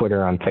on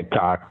Twitter, on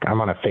TikTok.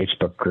 I'm on a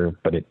Facebook group,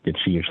 but it's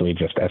usually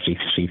just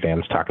SEC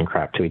fans talking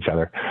crap to each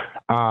other.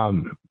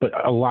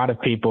 But a lot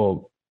of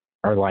people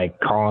are like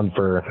calling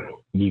for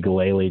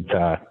Ukulele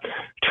to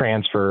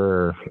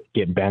transfer or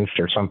get benched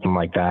or something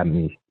like that.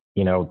 And,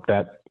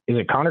 that is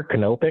it Connor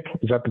Kanopik?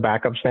 Is that the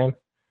backup's name?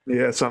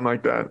 Yeah, something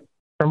like that.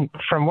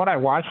 From what I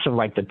watched of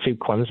like the 2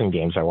 Clemson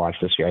games I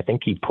watched this year, I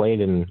think he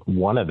played in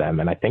one of them,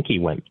 and I think he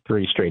went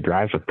 3 straight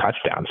drives with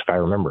touchdowns, if I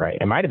remember right.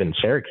 It might have been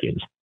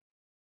Syracuse.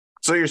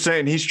 So you're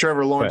saying he's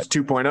Trevor Lawrence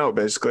 2.0,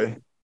 basically?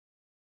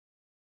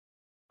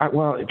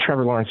 Well,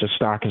 Trevor Lawrence's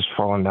stock has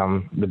fallen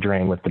down the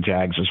drain with the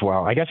Jags as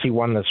well. I guess he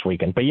won this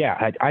weekend. But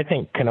yeah, I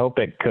think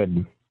Kanopik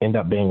could end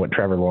up being what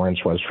Trevor Lawrence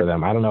was for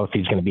them. I don't know if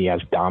he's going to be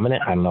as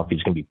dominant. I don't know if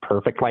he's going to be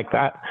perfect like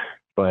that.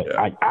 But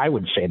yeah. I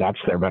would say that's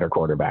their better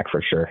quarterback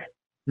for sure.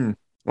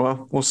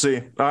 Well, we'll see.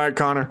 All right,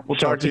 Connor. We'll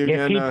talk to you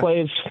again. If he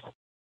plays,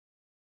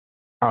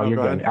 you're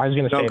good. I was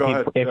going to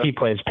say if he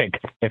plays,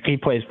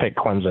 pick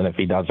Clemson. If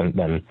he doesn't,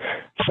 then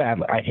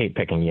sadly, I hate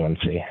picking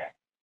UNC.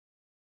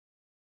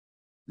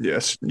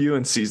 Yes,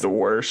 UNC's the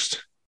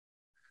worst,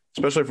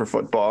 especially for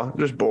football.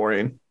 Just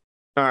boring.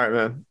 All right,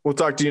 man. We'll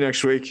talk to you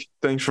next week.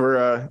 Thanks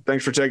for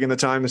taking the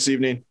time this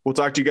evening. We'll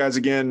talk to you guys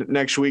again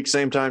next week,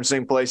 same time,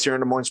 same place here on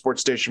Des Moines Sports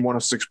Station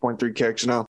 106.3 KXNO.